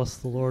 Reasons. Bless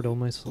the Lord, O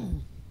my soul.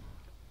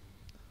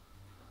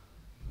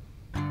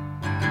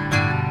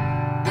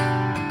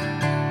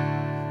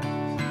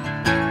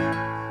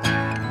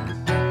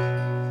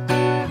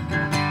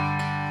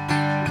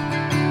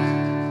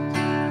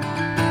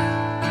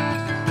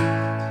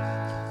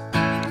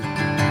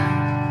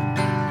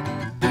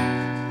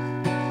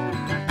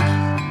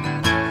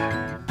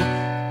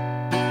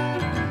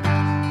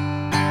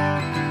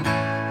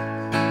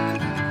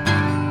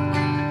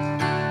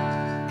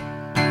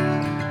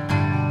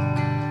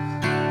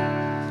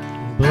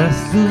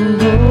 Bless the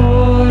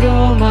Lord,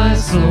 oh my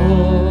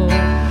soul,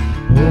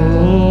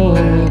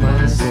 oh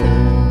my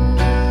soul.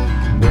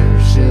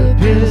 Worship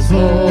His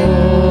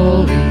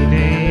holy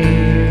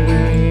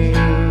name.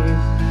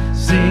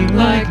 Sing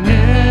like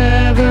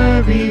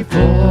never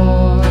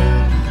before,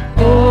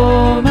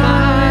 oh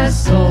my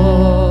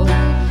soul.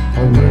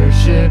 I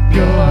worship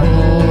Your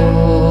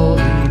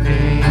holy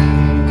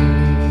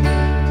name.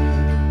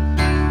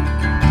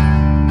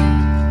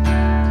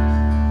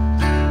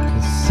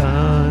 The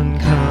sun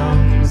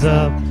comes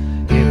up,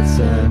 it's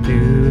a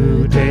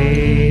new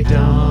day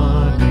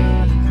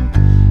dawning.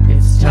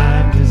 It's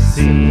time to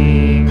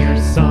sing Your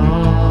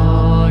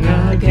song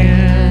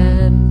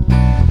again.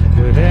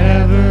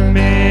 Whatever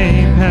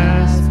may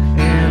pass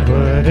and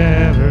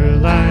whatever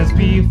lies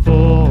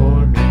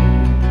before me,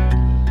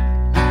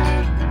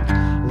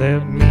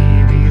 let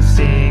me be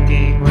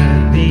singing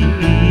when the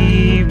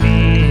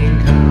evening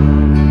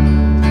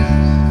comes.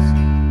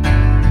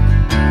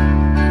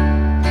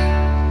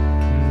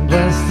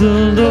 Bless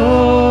the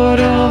Lord,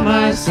 oh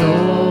my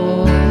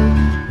soul,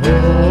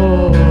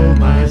 oh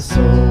my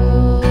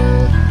soul.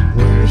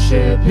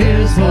 Worship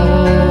His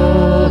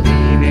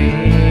holy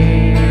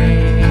name.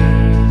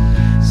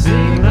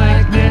 Sing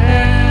like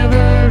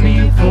never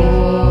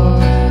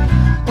before,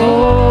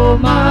 oh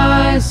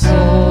my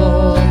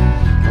soul.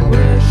 I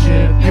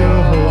worship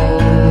Your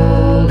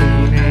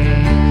holy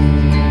name.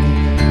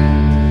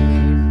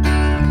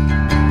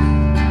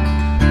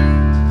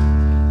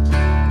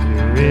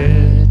 You're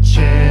rich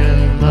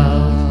in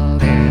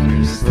love and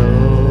You're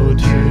slow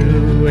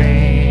to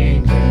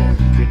anger.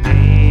 Your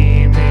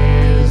name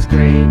is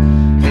great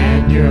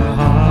and Your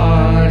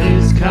heart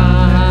is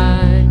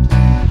kind.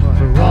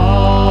 For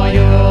all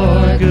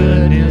Your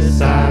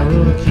goodness I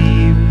will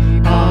keep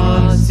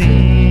on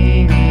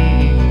singing.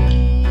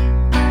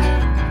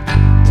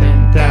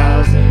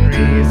 10,000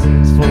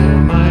 reasons for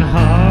my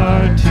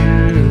heart to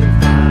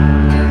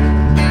find.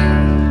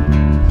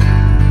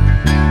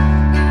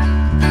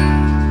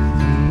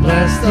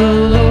 Bless the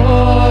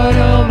Lord,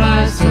 oh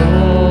my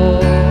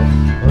soul,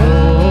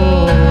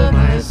 oh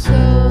my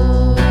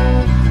soul.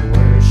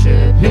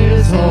 Worship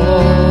His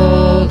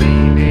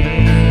holy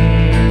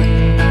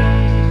name.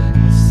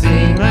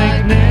 Sing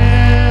like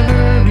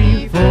never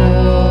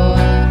before,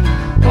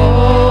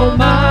 oh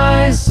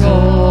my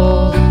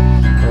soul.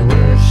 I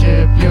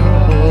worship Your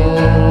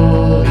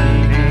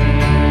holy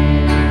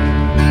name.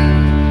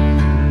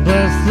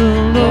 Bless the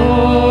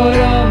Lord,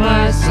 oh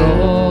my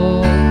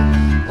soul,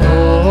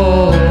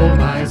 oh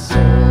my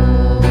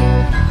soul.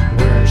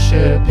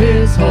 Worship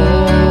His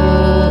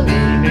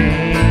holy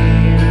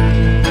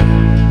name.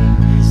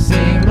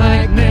 Sing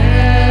like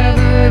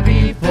never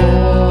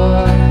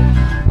before,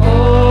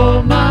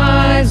 oh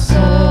my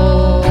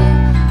soul.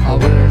 I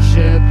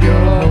worship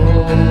Your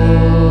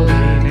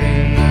holy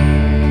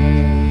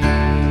name.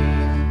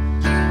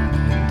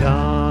 And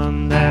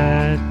on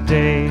that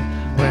day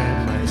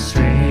when my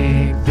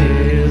strength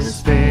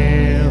is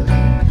failing,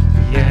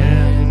 the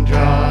end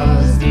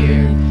draws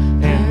near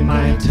and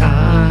my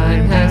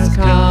time has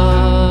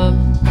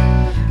come,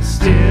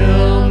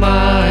 still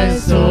my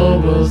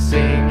soul will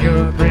sing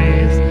Your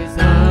praise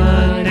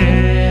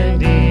unending.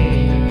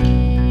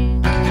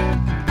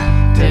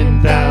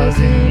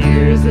 10,000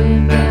 years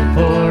and then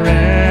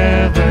forevermore.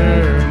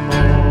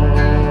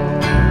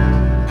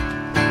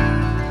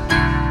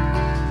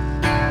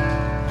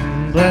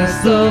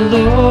 Bless the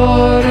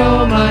Lord,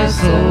 oh my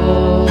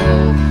soul,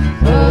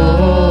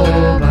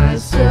 oh my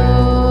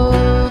soul.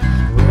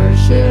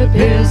 Worship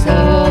His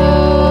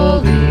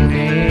holy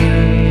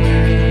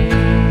name.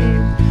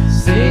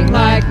 Sing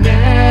like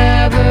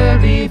never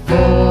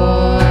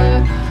before,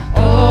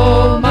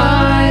 oh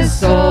my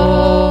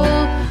soul.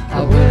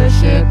 I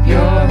worship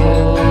Your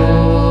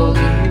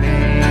holy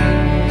name.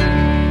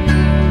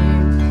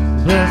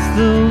 Bless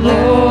the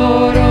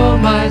Lord, oh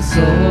my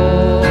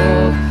soul,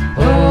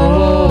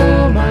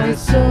 oh my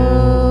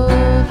soul.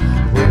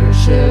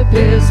 Worship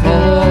His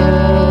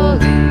holy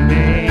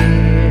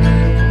name.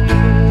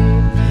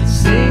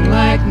 Sing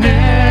like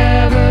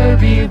never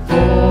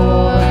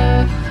before,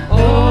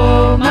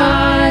 oh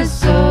my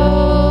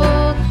soul.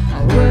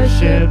 I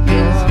worship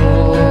His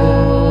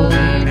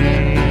holy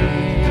name.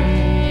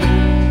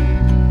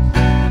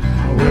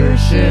 I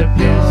worship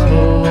His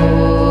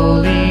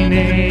holy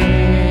name.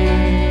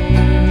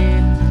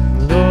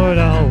 Lord,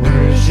 I'll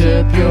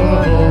worship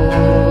Your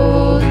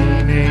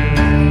holy name.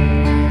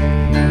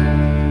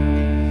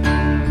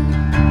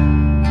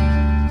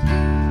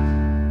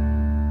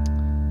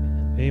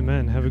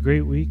 Amen. Have a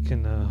great week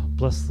and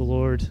bless the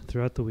Lord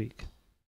throughout the week.